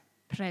lives.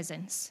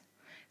 Presence.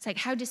 It's like,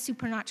 how do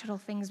supernatural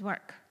things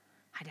work?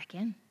 I don't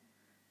ken.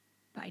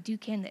 But I do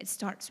ken that it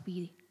starts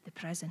with the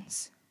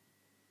presence.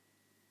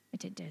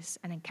 It does,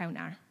 an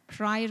encounter.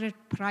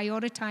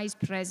 Prioritize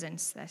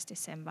presence this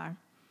December.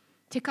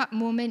 Take up a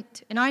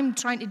moment, and I'm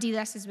trying to do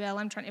this as well.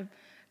 I'm trying to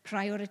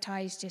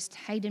prioritize just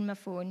hiding my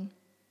phone,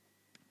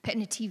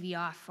 putting the TV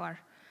off, or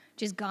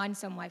just gone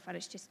somewhere where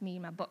it's just me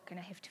and my book and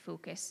I have to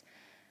focus.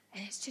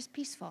 And it's just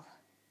peaceful.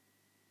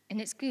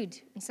 And it's good.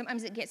 And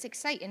sometimes it gets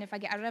exciting if I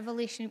get a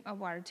revelation of my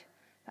word.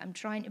 But I'm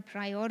trying to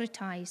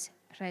prioritize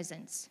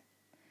presence.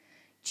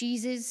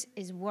 Jesus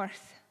is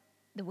worth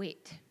the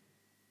wait.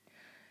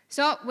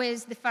 So that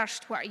was the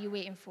first, what are you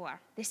waiting for?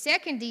 The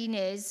second thing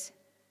is,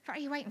 what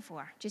are you waiting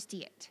for? Just do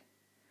it.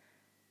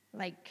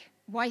 Like,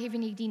 why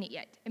haven't you done it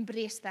yet?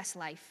 Embrace this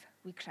life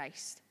with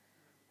Christ.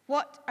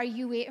 What are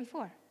you waiting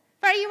for?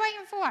 What are you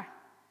waiting for?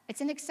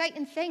 It's an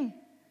exciting thing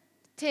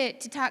to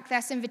take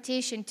this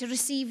invitation, to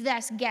receive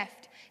this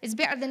gift. It's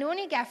better than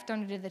any gift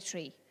under the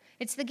tree.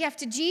 It's the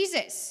gift of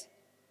Jesus.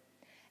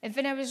 And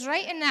when I was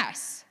writing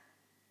this,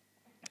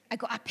 I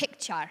got a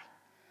picture.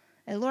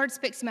 The Lord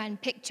speaks to me in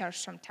pictures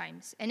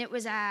sometimes. And it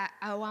was a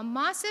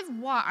massive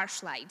water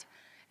slide.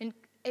 And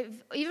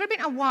if you've ever been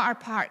to a water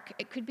park,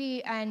 it could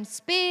be in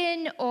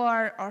Spain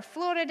or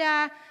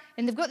Florida,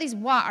 and they've got these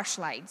water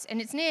slides,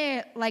 and it's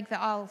not like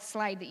the old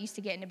slide that used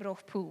to get in the Brough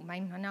Pool,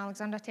 mine on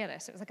Alexander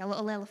Terrace. It was like a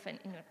little elephant.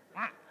 And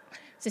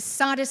it's the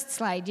saddest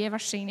slide you ever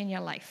seen in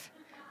your life.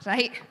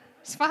 right?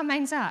 As far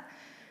mine's at.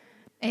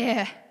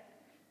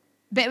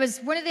 But it was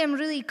one of them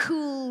really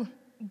cool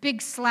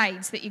big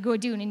slides that you go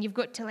down, and you've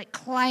got to like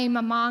climb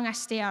among a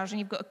stairs, and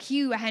you've got a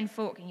queue of hen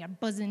folk, and you're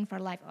buzzing for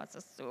life. Oh, it's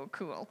just so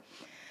cool.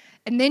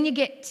 And then you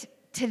get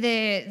to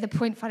the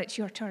point where it's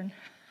your turn,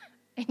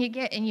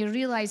 and you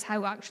realize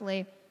how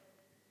actually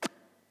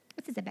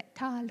this is a bit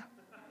tall.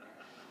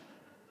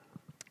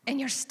 And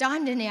you're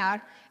standing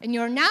there, and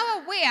you're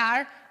now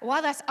aware of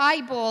all this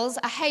eyeballs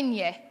ahen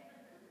you,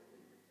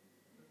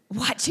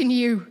 watching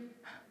you.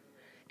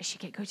 Is she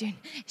get go down?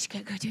 Is she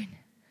get go down?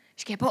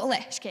 She get bottle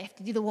it. She have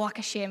to do the walk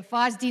of shame.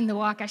 Faz done the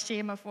walk of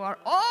shame before.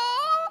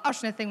 Oh,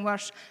 there's nothing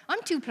worse.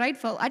 I'm too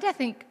prideful. I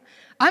think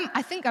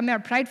I'm more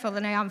prideful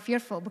than I am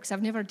fearful, because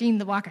I've never done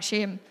the walk of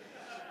shame.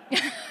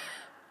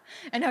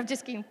 And I've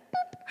just gone,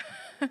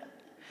 boop.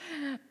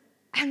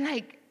 And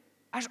like,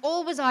 there's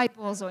always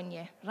eyeballs on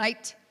you,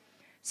 right?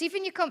 See,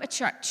 when you come to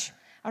church,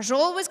 there's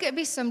always going to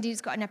be somebody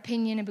who's got an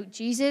opinion about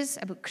Jesus,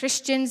 about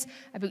Christians,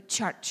 about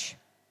church.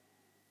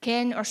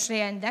 Ken or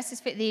saying, this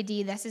is what they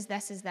do, this is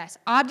this.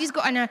 Abdi's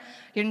got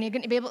you're not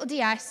going to be able to do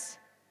this.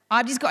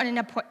 Abdi's got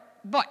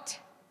but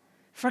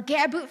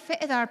forget about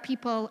what other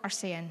people are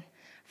saying.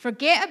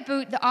 Forget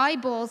about the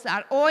eyeballs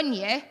that are on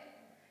you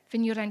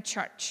when you're in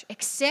church.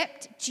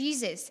 Accept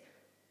Jesus.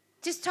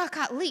 Just take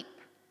that leap.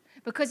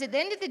 Because at the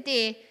end of the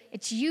day,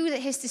 it's you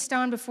that has to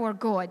stand before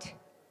God.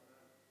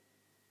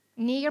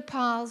 Nae your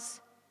pals,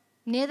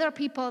 nae other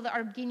people that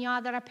are giving you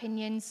other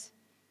opinions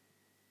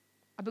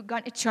about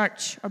going to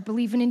church or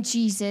believing in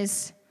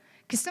Jesus.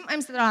 Because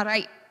sometimes they're all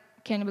right,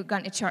 Ken, about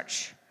going to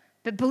church.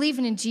 But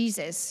believing in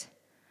Jesus,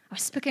 I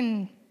was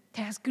speaking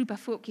to this group of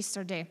folk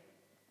yesterday,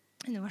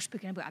 and they were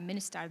speaking about a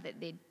minister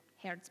that they'd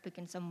heard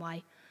speaking some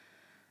way.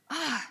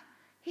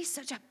 He's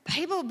such a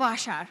Bible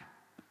basher.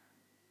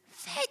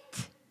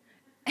 Fit.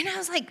 And I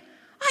was like,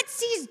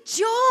 what's his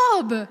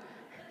job?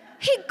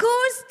 He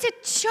goes to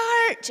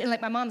church. And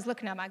like my mom's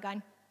looking at me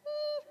going,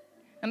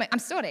 I'm like, I'm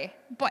sorry,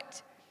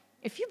 but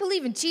if you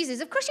believe in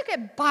Jesus, of course you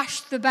get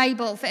bashed the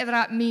Bible, whatever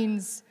that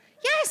means.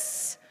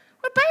 Yes,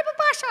 we're Bible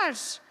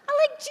bashers.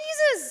 I like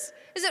Jesus.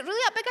 Is it really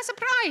that big a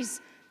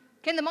surprise?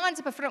 Ken, the man's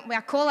up in front with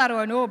a collar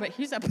on, oh, but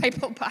he's a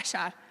Bible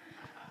basher.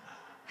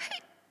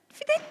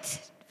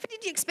 What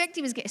did you expect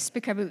he was going to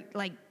speak about,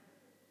 like,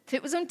 if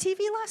it was on TV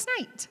last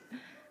night?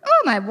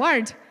 Oh, my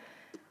word.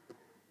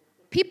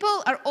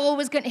 People are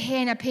always going to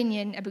have an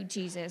opinion about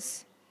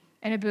Jesus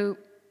and about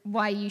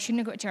why you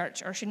shouldn't go to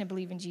church or shouldn't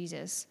believe in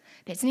Jesus.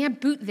 But it's not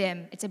about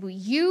them. It's about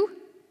you,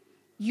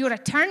 your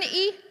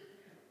eternity,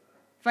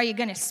 where you're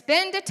going to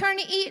spend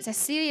eternity. It's a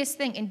serious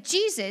thing. And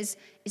Jesus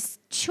is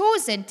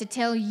chosen to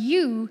tell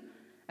you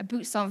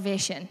about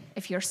salvation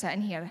if you're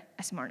sitting here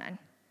this morning.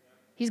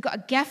 He's got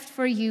a gift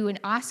for you and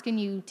asking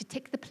you to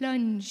take the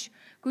plunge.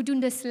 Go down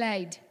the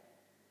slide.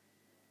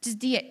 Just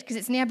do it, because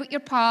it's not about your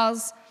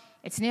pals.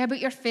 It's not about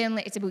your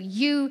family. It's about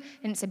you,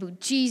 and it's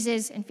about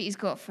Jesus and what he's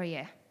got for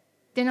you.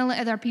 Don't let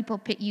other people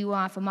put you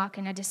off for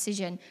making a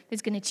decision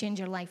that's going to change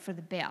your life for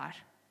the better.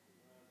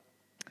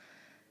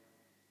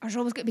 There's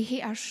always going to be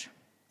haters.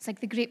 It's like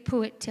the great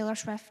poet Taylor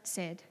Swift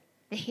said.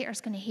 The hater's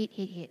going to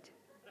hate.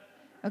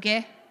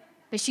 Okay?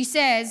 But she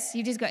says,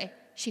 you just got to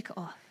shake it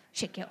off.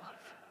 Shake it off.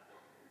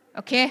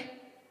 Okay?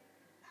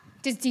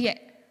 Just do it.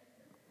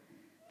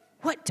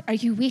 What are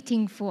you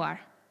waiting for?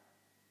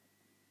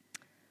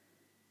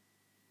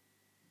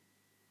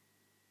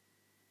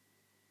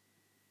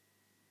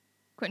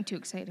 Getting too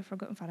excited, I've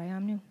forgotten where I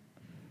am now.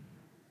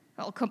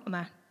 It'll come to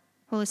me.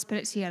 Holy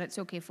Spirit's here, it's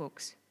okay,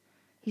 folks.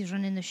 He's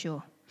running the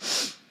show.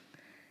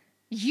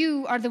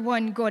 You are the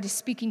one God is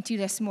speaking to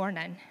this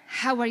morning.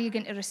 How are you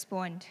going to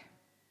respond?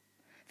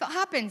 What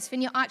happens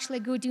when you actually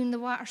go down the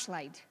water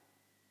slide?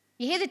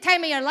 You hear the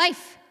time of your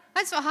life.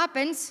 That's what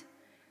happens.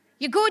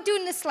 You go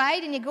down the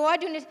slide and you go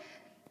down the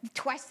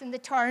twists and the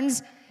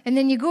turns, and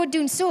then you go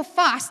down so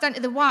fast into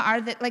the water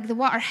that like the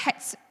water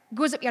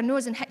goes up your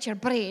nose and hits your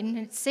brain, and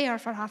it's there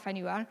for half an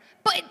hour.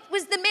 But it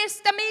was the most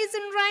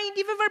amazing ride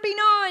you've ever been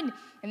on.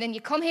 And then you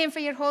come home for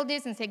your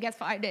holidays and say, guess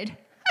what I did?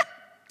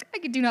 I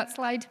could do that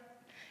slide.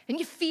 And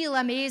you feel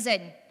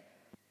amazing.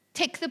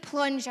 Take the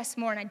plunge this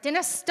morning.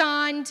 Dinna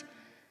stand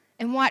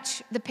and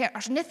watch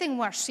there's nothing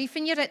worse. See,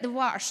 when you're at the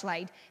water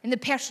slide and the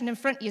person in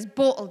front of you has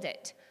bottled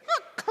it.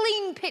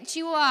 Clean pitch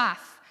you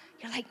off.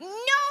 You're like,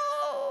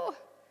 no!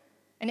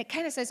 And it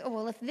kind of says, oh,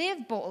 well, if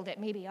they've bottled it,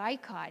 maybe I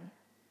can.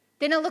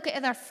 Then I look at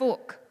other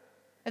folk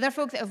that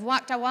have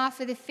walked away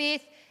for the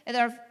faith,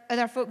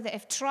 other folk that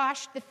have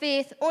trashed the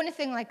faith,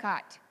 anything like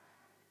that.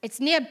 It's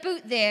not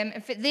about them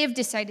and what they've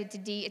decided to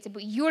do. It's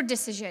about your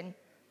decision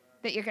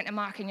that you're going to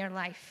mark in your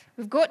life.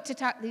 We've got to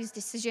take these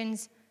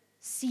decisions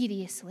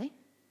seriously.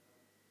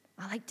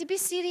 I like to be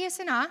serious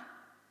and I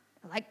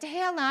like to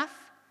have a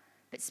laugh,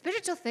 but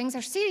spiritual things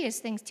are serious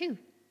things too.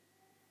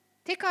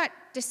 Take that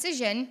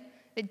decision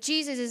that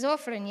Jesus is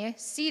offering you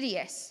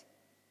serious.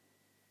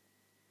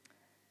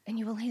 And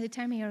you will have the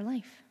time of your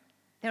life.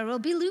 There will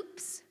be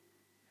loops.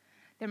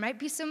 There might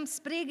be some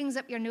spraggings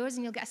up your nose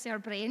and you'll get a sore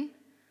brain,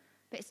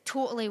 but it's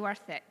totally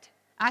worth it.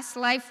 Us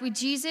life with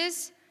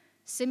Jesus,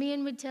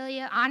 Simeon would tell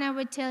you, Anna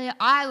would tell you,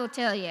 I will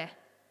tell you.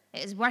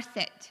 It is worth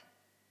it.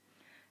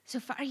 So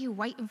what are you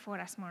waiting for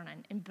this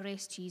morning?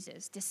 Embrace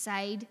Jesus.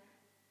 Decide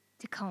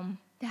to come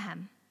to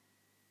him.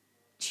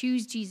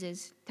 Choose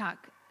Jesus. Take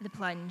the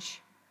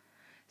plunge.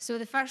 So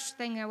the first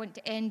thing I want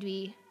to end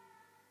with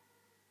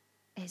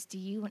is, do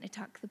you want to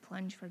take the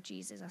plunge for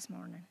Jesus this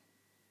morning?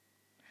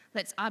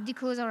 Let's Abdi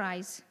close our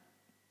eyes.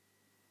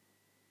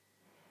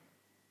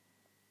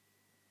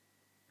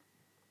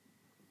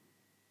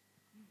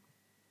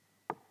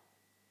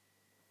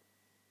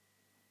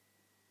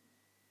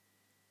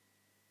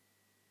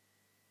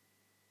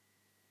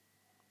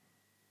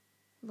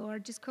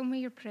 Lord, just come with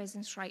your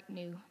presence right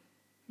now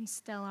and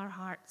still our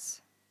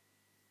hearts.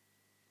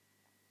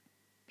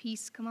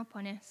 Peace come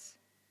upon us.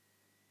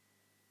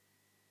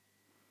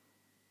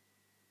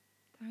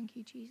 Thank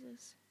you,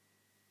 Jesus.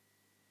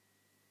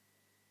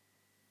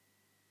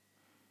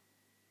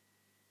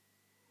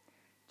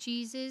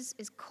 Jesus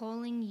is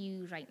calling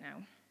you right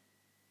now.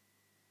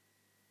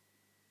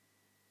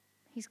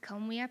 He's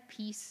come with a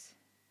peace,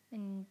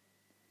 and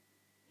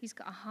he's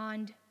got a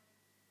hand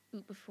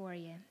out before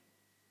you,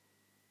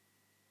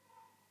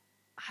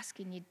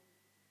 asking you,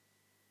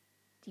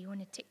 do you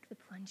want to take the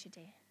plunge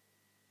today?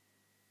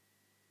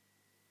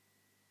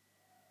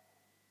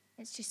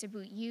 It's just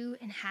about you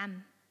and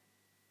him.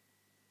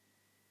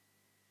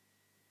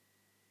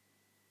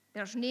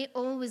 There's not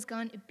always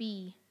going to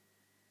be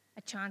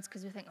a chance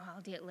because we think, oh,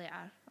 I'll do it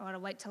later, or I'll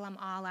wait till I'm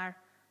older,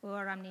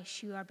 or I'm not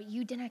sure. But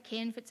you dinna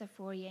ken if it's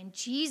for you. And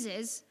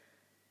Jesus,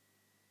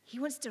 he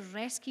wants to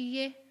rescue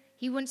you.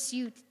 He wants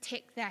you to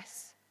take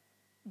this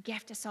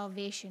gift of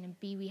salvation and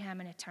be with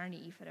him in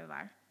eternity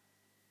forever.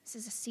 This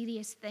is a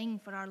serious thing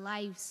for our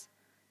lives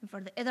and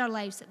for the other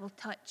lives that we'll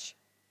touch.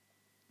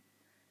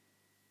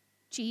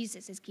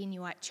 Jesus is giving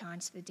you that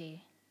chance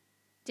today.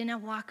 Dinna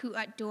walk out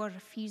that door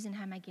refusing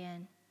him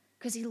again,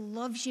 because he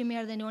loves you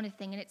more than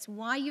anything, and it's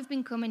why you've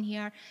been coming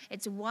here.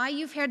 It's why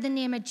you've heard the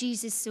name of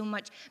Jesus so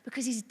much,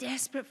 because he's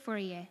desperate for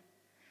you,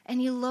 and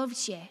he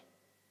loves you.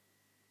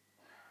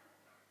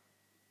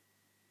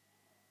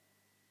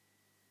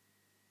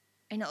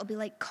 And it'll be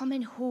like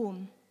coming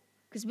home,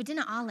 because we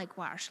didn't all like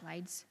water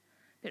slides,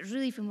 but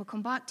really when we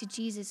come back to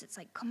Jesus, it's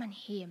like coming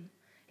home.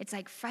 It's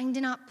like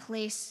finding that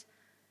place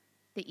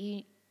that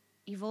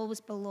you've always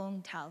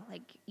belonged to.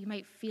 Like you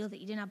might feel that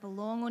you didn't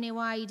belong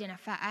anywhere, you didn't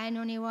fit in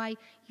anywhere.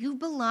 You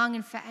belong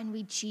and fit in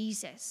with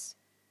Jesus.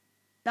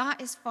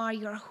 That is where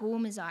your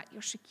home is at,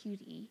 your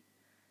security,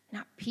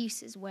 and that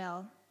peace as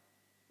well.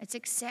 It's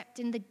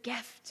accepting the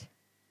gift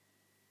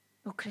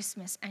of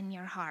Christmas in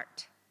your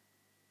heart,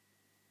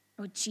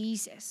 of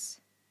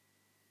Jesus.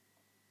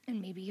 And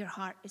maybe your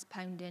heart is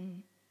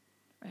pounding,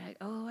 or like,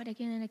 oh, what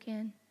again and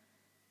again.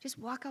 Just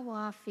walk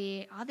away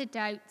from all the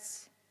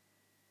doubts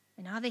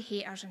and all the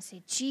haters and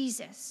say,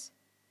 Jesus,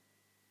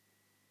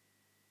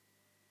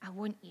 I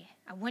want you.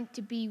 I want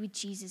to be with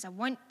Jesus. I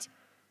want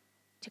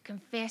to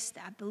confess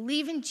that I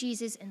believe in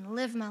Jesus and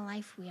live my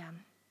life with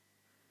him.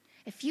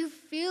 If you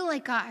feel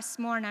like that this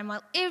morning,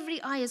 while every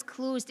eye is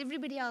closed,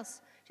 everybody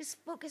else, just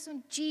focus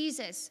on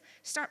Jesus.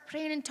 Start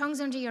praying in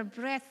tongues under your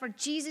breath for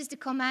Jesus to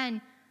come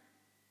in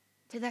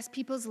to this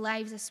people's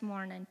lives this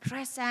morning.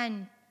 Press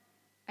in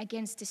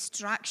against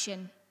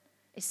distraction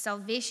as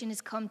salvation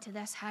has come to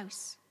this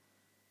house.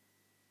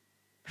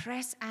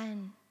 Press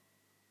in.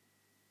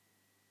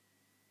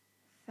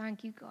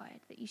 Thank you, God,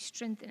 that you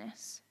strengthen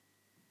us.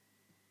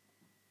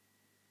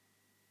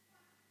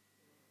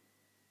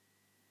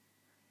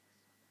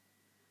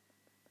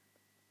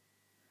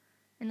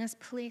 In this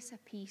place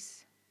of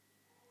peace.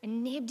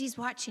 And nobody's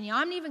watching you.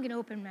 I'm not even going to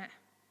open it.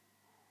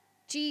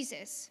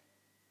 Jesus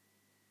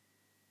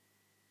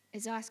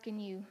is asking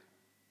you,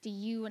 do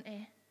you want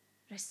to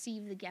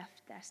receive the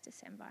gift this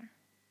December?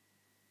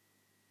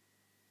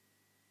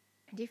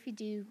 And if you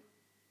do,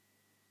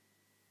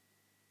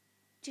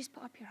 just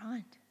put up your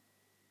hand.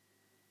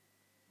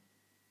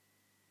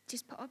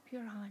 Just put up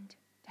your hand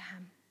to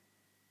him.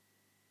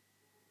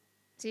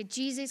 Say,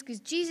 Jesus,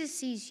 because Jesus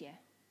sees you.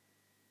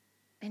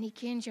 And he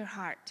kens your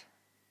heart.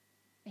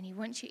 And he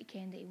wants you to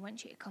ken that he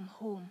wants you to come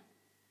home.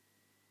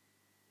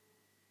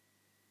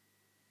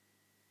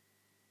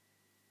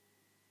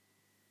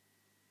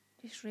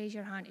 Just raise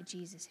your hand to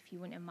Jesus if you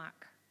want to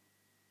mark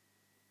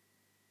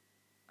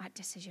that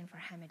decision for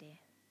him today.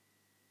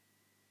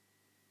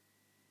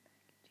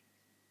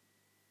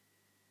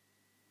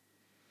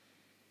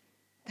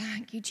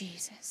 Thank you,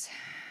 Jesus.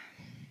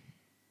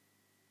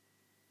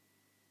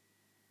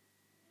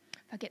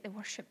 If I get the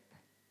worship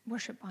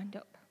band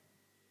up.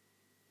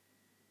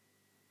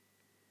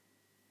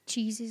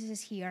 Jesus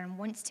is here and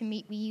wants to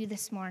meet with you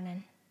this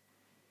morning.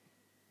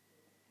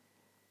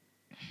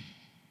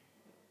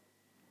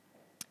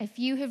 If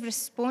you have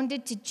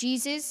responded to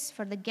Jesus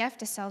for the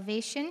gift of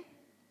salvation,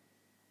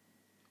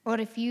 or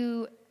if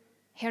you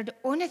heard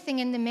anything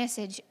in the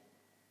message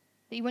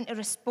that you want to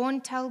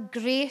respond to,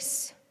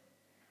 grace,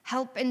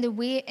 help in the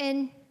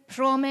waiting,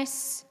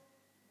 promise,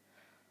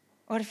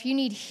 or if you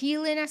need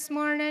healing this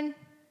morning,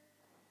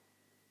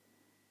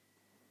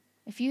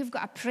 if you've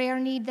got a prayer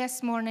need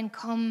this morning,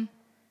 come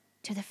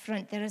to the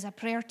front. There is a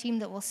prayer team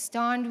that will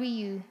stand with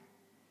you.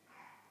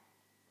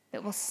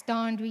 That will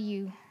stand with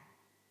you.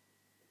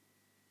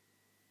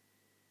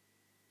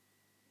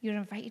 You're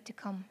invited to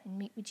come and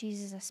meet with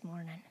Jesus this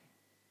morning.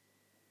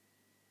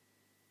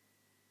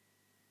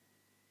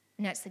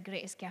 And that's the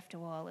greatest gift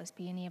of all, is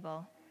being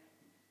able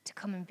to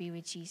come and be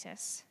with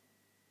Jesus.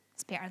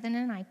 It's better than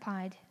an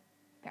iPad,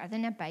 better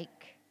than a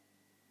bike.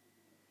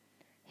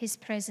 His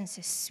presence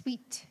is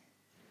sweet.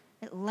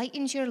 It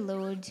lightens your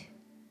load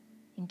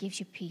and gives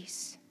you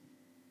peace.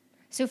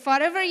 So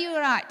wherever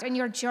you're at on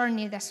your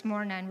journey this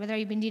morning, whether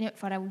you've been doing it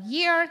for a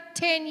year,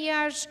 10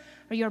 years,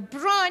 or you're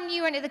brand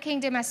new into the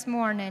kingdom this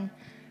morning,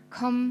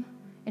 come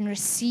and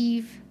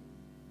receive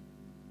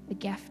the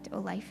gift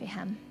of life of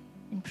him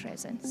in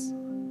presence.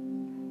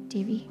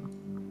 Davy,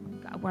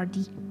 got a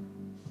wordie.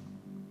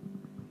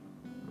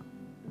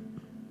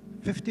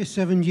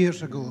 57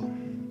 years ago,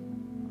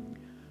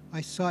 I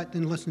sat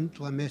and listened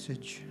to a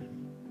message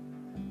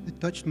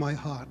that touched my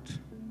heart.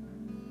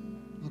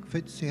 Look,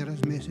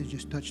 Sarah's message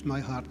has touched my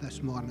heart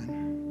this morning.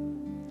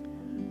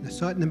 And I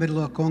sat in the middle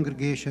of a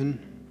congregation,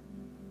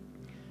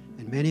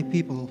 and many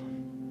people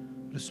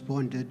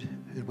responded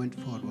and went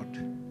forward.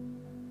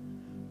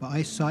 But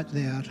I sat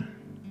there,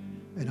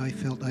 and I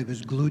felt I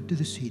was glued to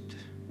the seat,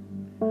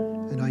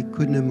 and I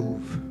couldn't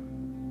move.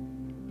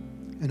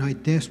 And I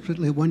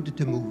desperately wanted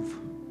to move,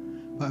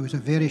 but I was a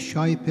very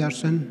shy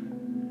person,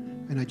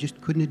 and I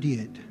just couldn't do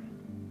it.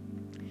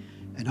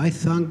 And I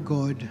thank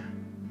God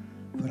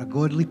for a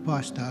godly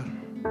pastor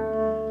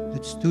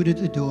that stood at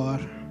the door,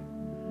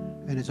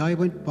 and as I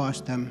went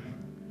past him,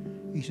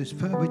 he says,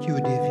 "Fit about you,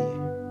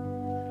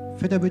 Davy.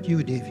 Fit about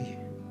you, Davy."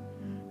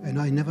 And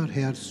I never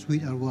heard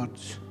sweeter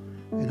words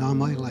in all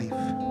my life,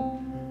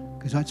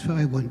 because that's what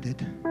I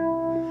wanted.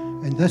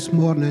 And this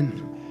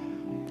morning,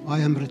 I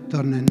am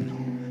returning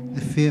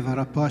the favour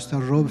of Pastor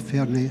Rob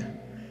Fernie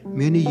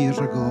many years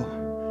ago,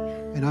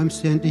 and I'm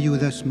saying to you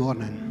this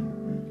morning,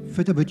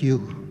 fit about you.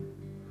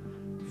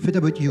 Fit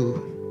about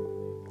you.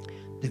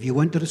 If you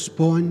want to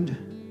respond,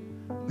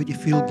 but you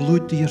feel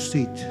glued to your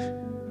seat,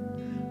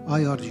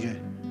 I urge you,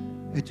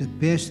 it's the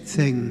best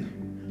thing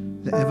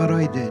that ever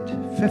I did.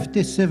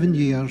 57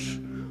 years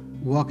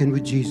walking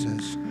with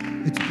Jesus.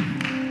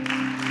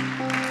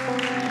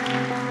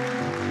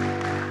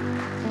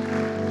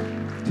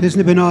 It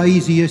hasn't been all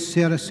easy, as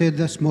Sarah said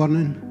this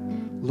morning.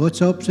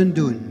 Lots of ups and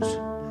downs.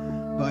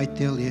 But I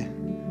tell you,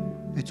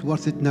 it's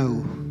worth it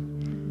now.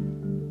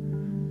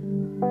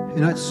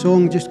 And that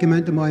song just came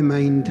into my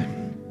mind.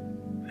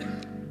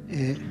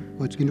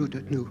 What's going to do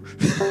it now?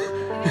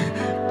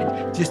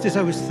 Just as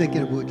I was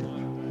thinking about it.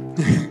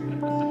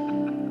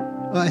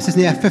 Well, this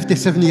isn't a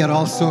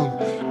 57-year-old song,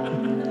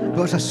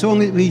 but it's a song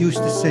that we used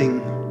to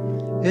sing.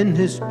 In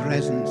his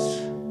presence,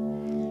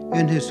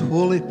 in his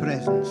holy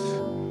presence,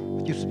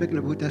 what you're speaking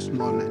about this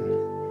morning.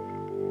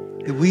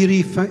 The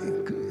weary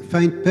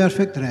find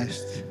perfect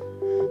rest,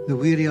 the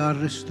weary are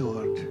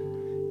restored.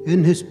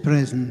 In his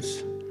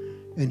presence,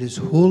 in his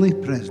holy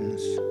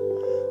presence,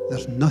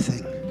 there's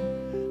nothing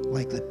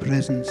like the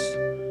presence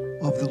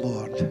of the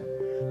Lord.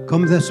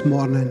 Come this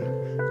morning,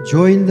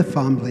 join the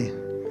family,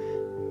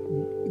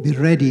 be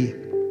ready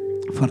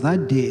for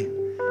that day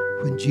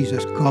when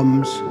Jesus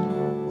comes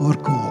or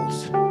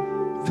calls.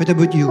 Fit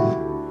about you.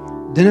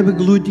 Don't be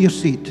glued to your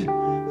seat.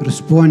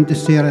 Respond to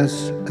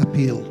Sarah's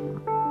appeal.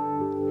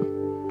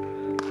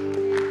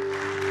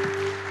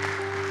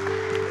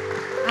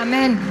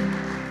 Amen.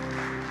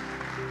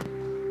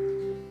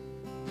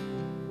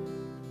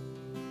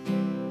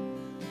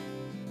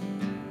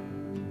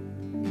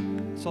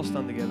 Let's all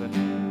stand together.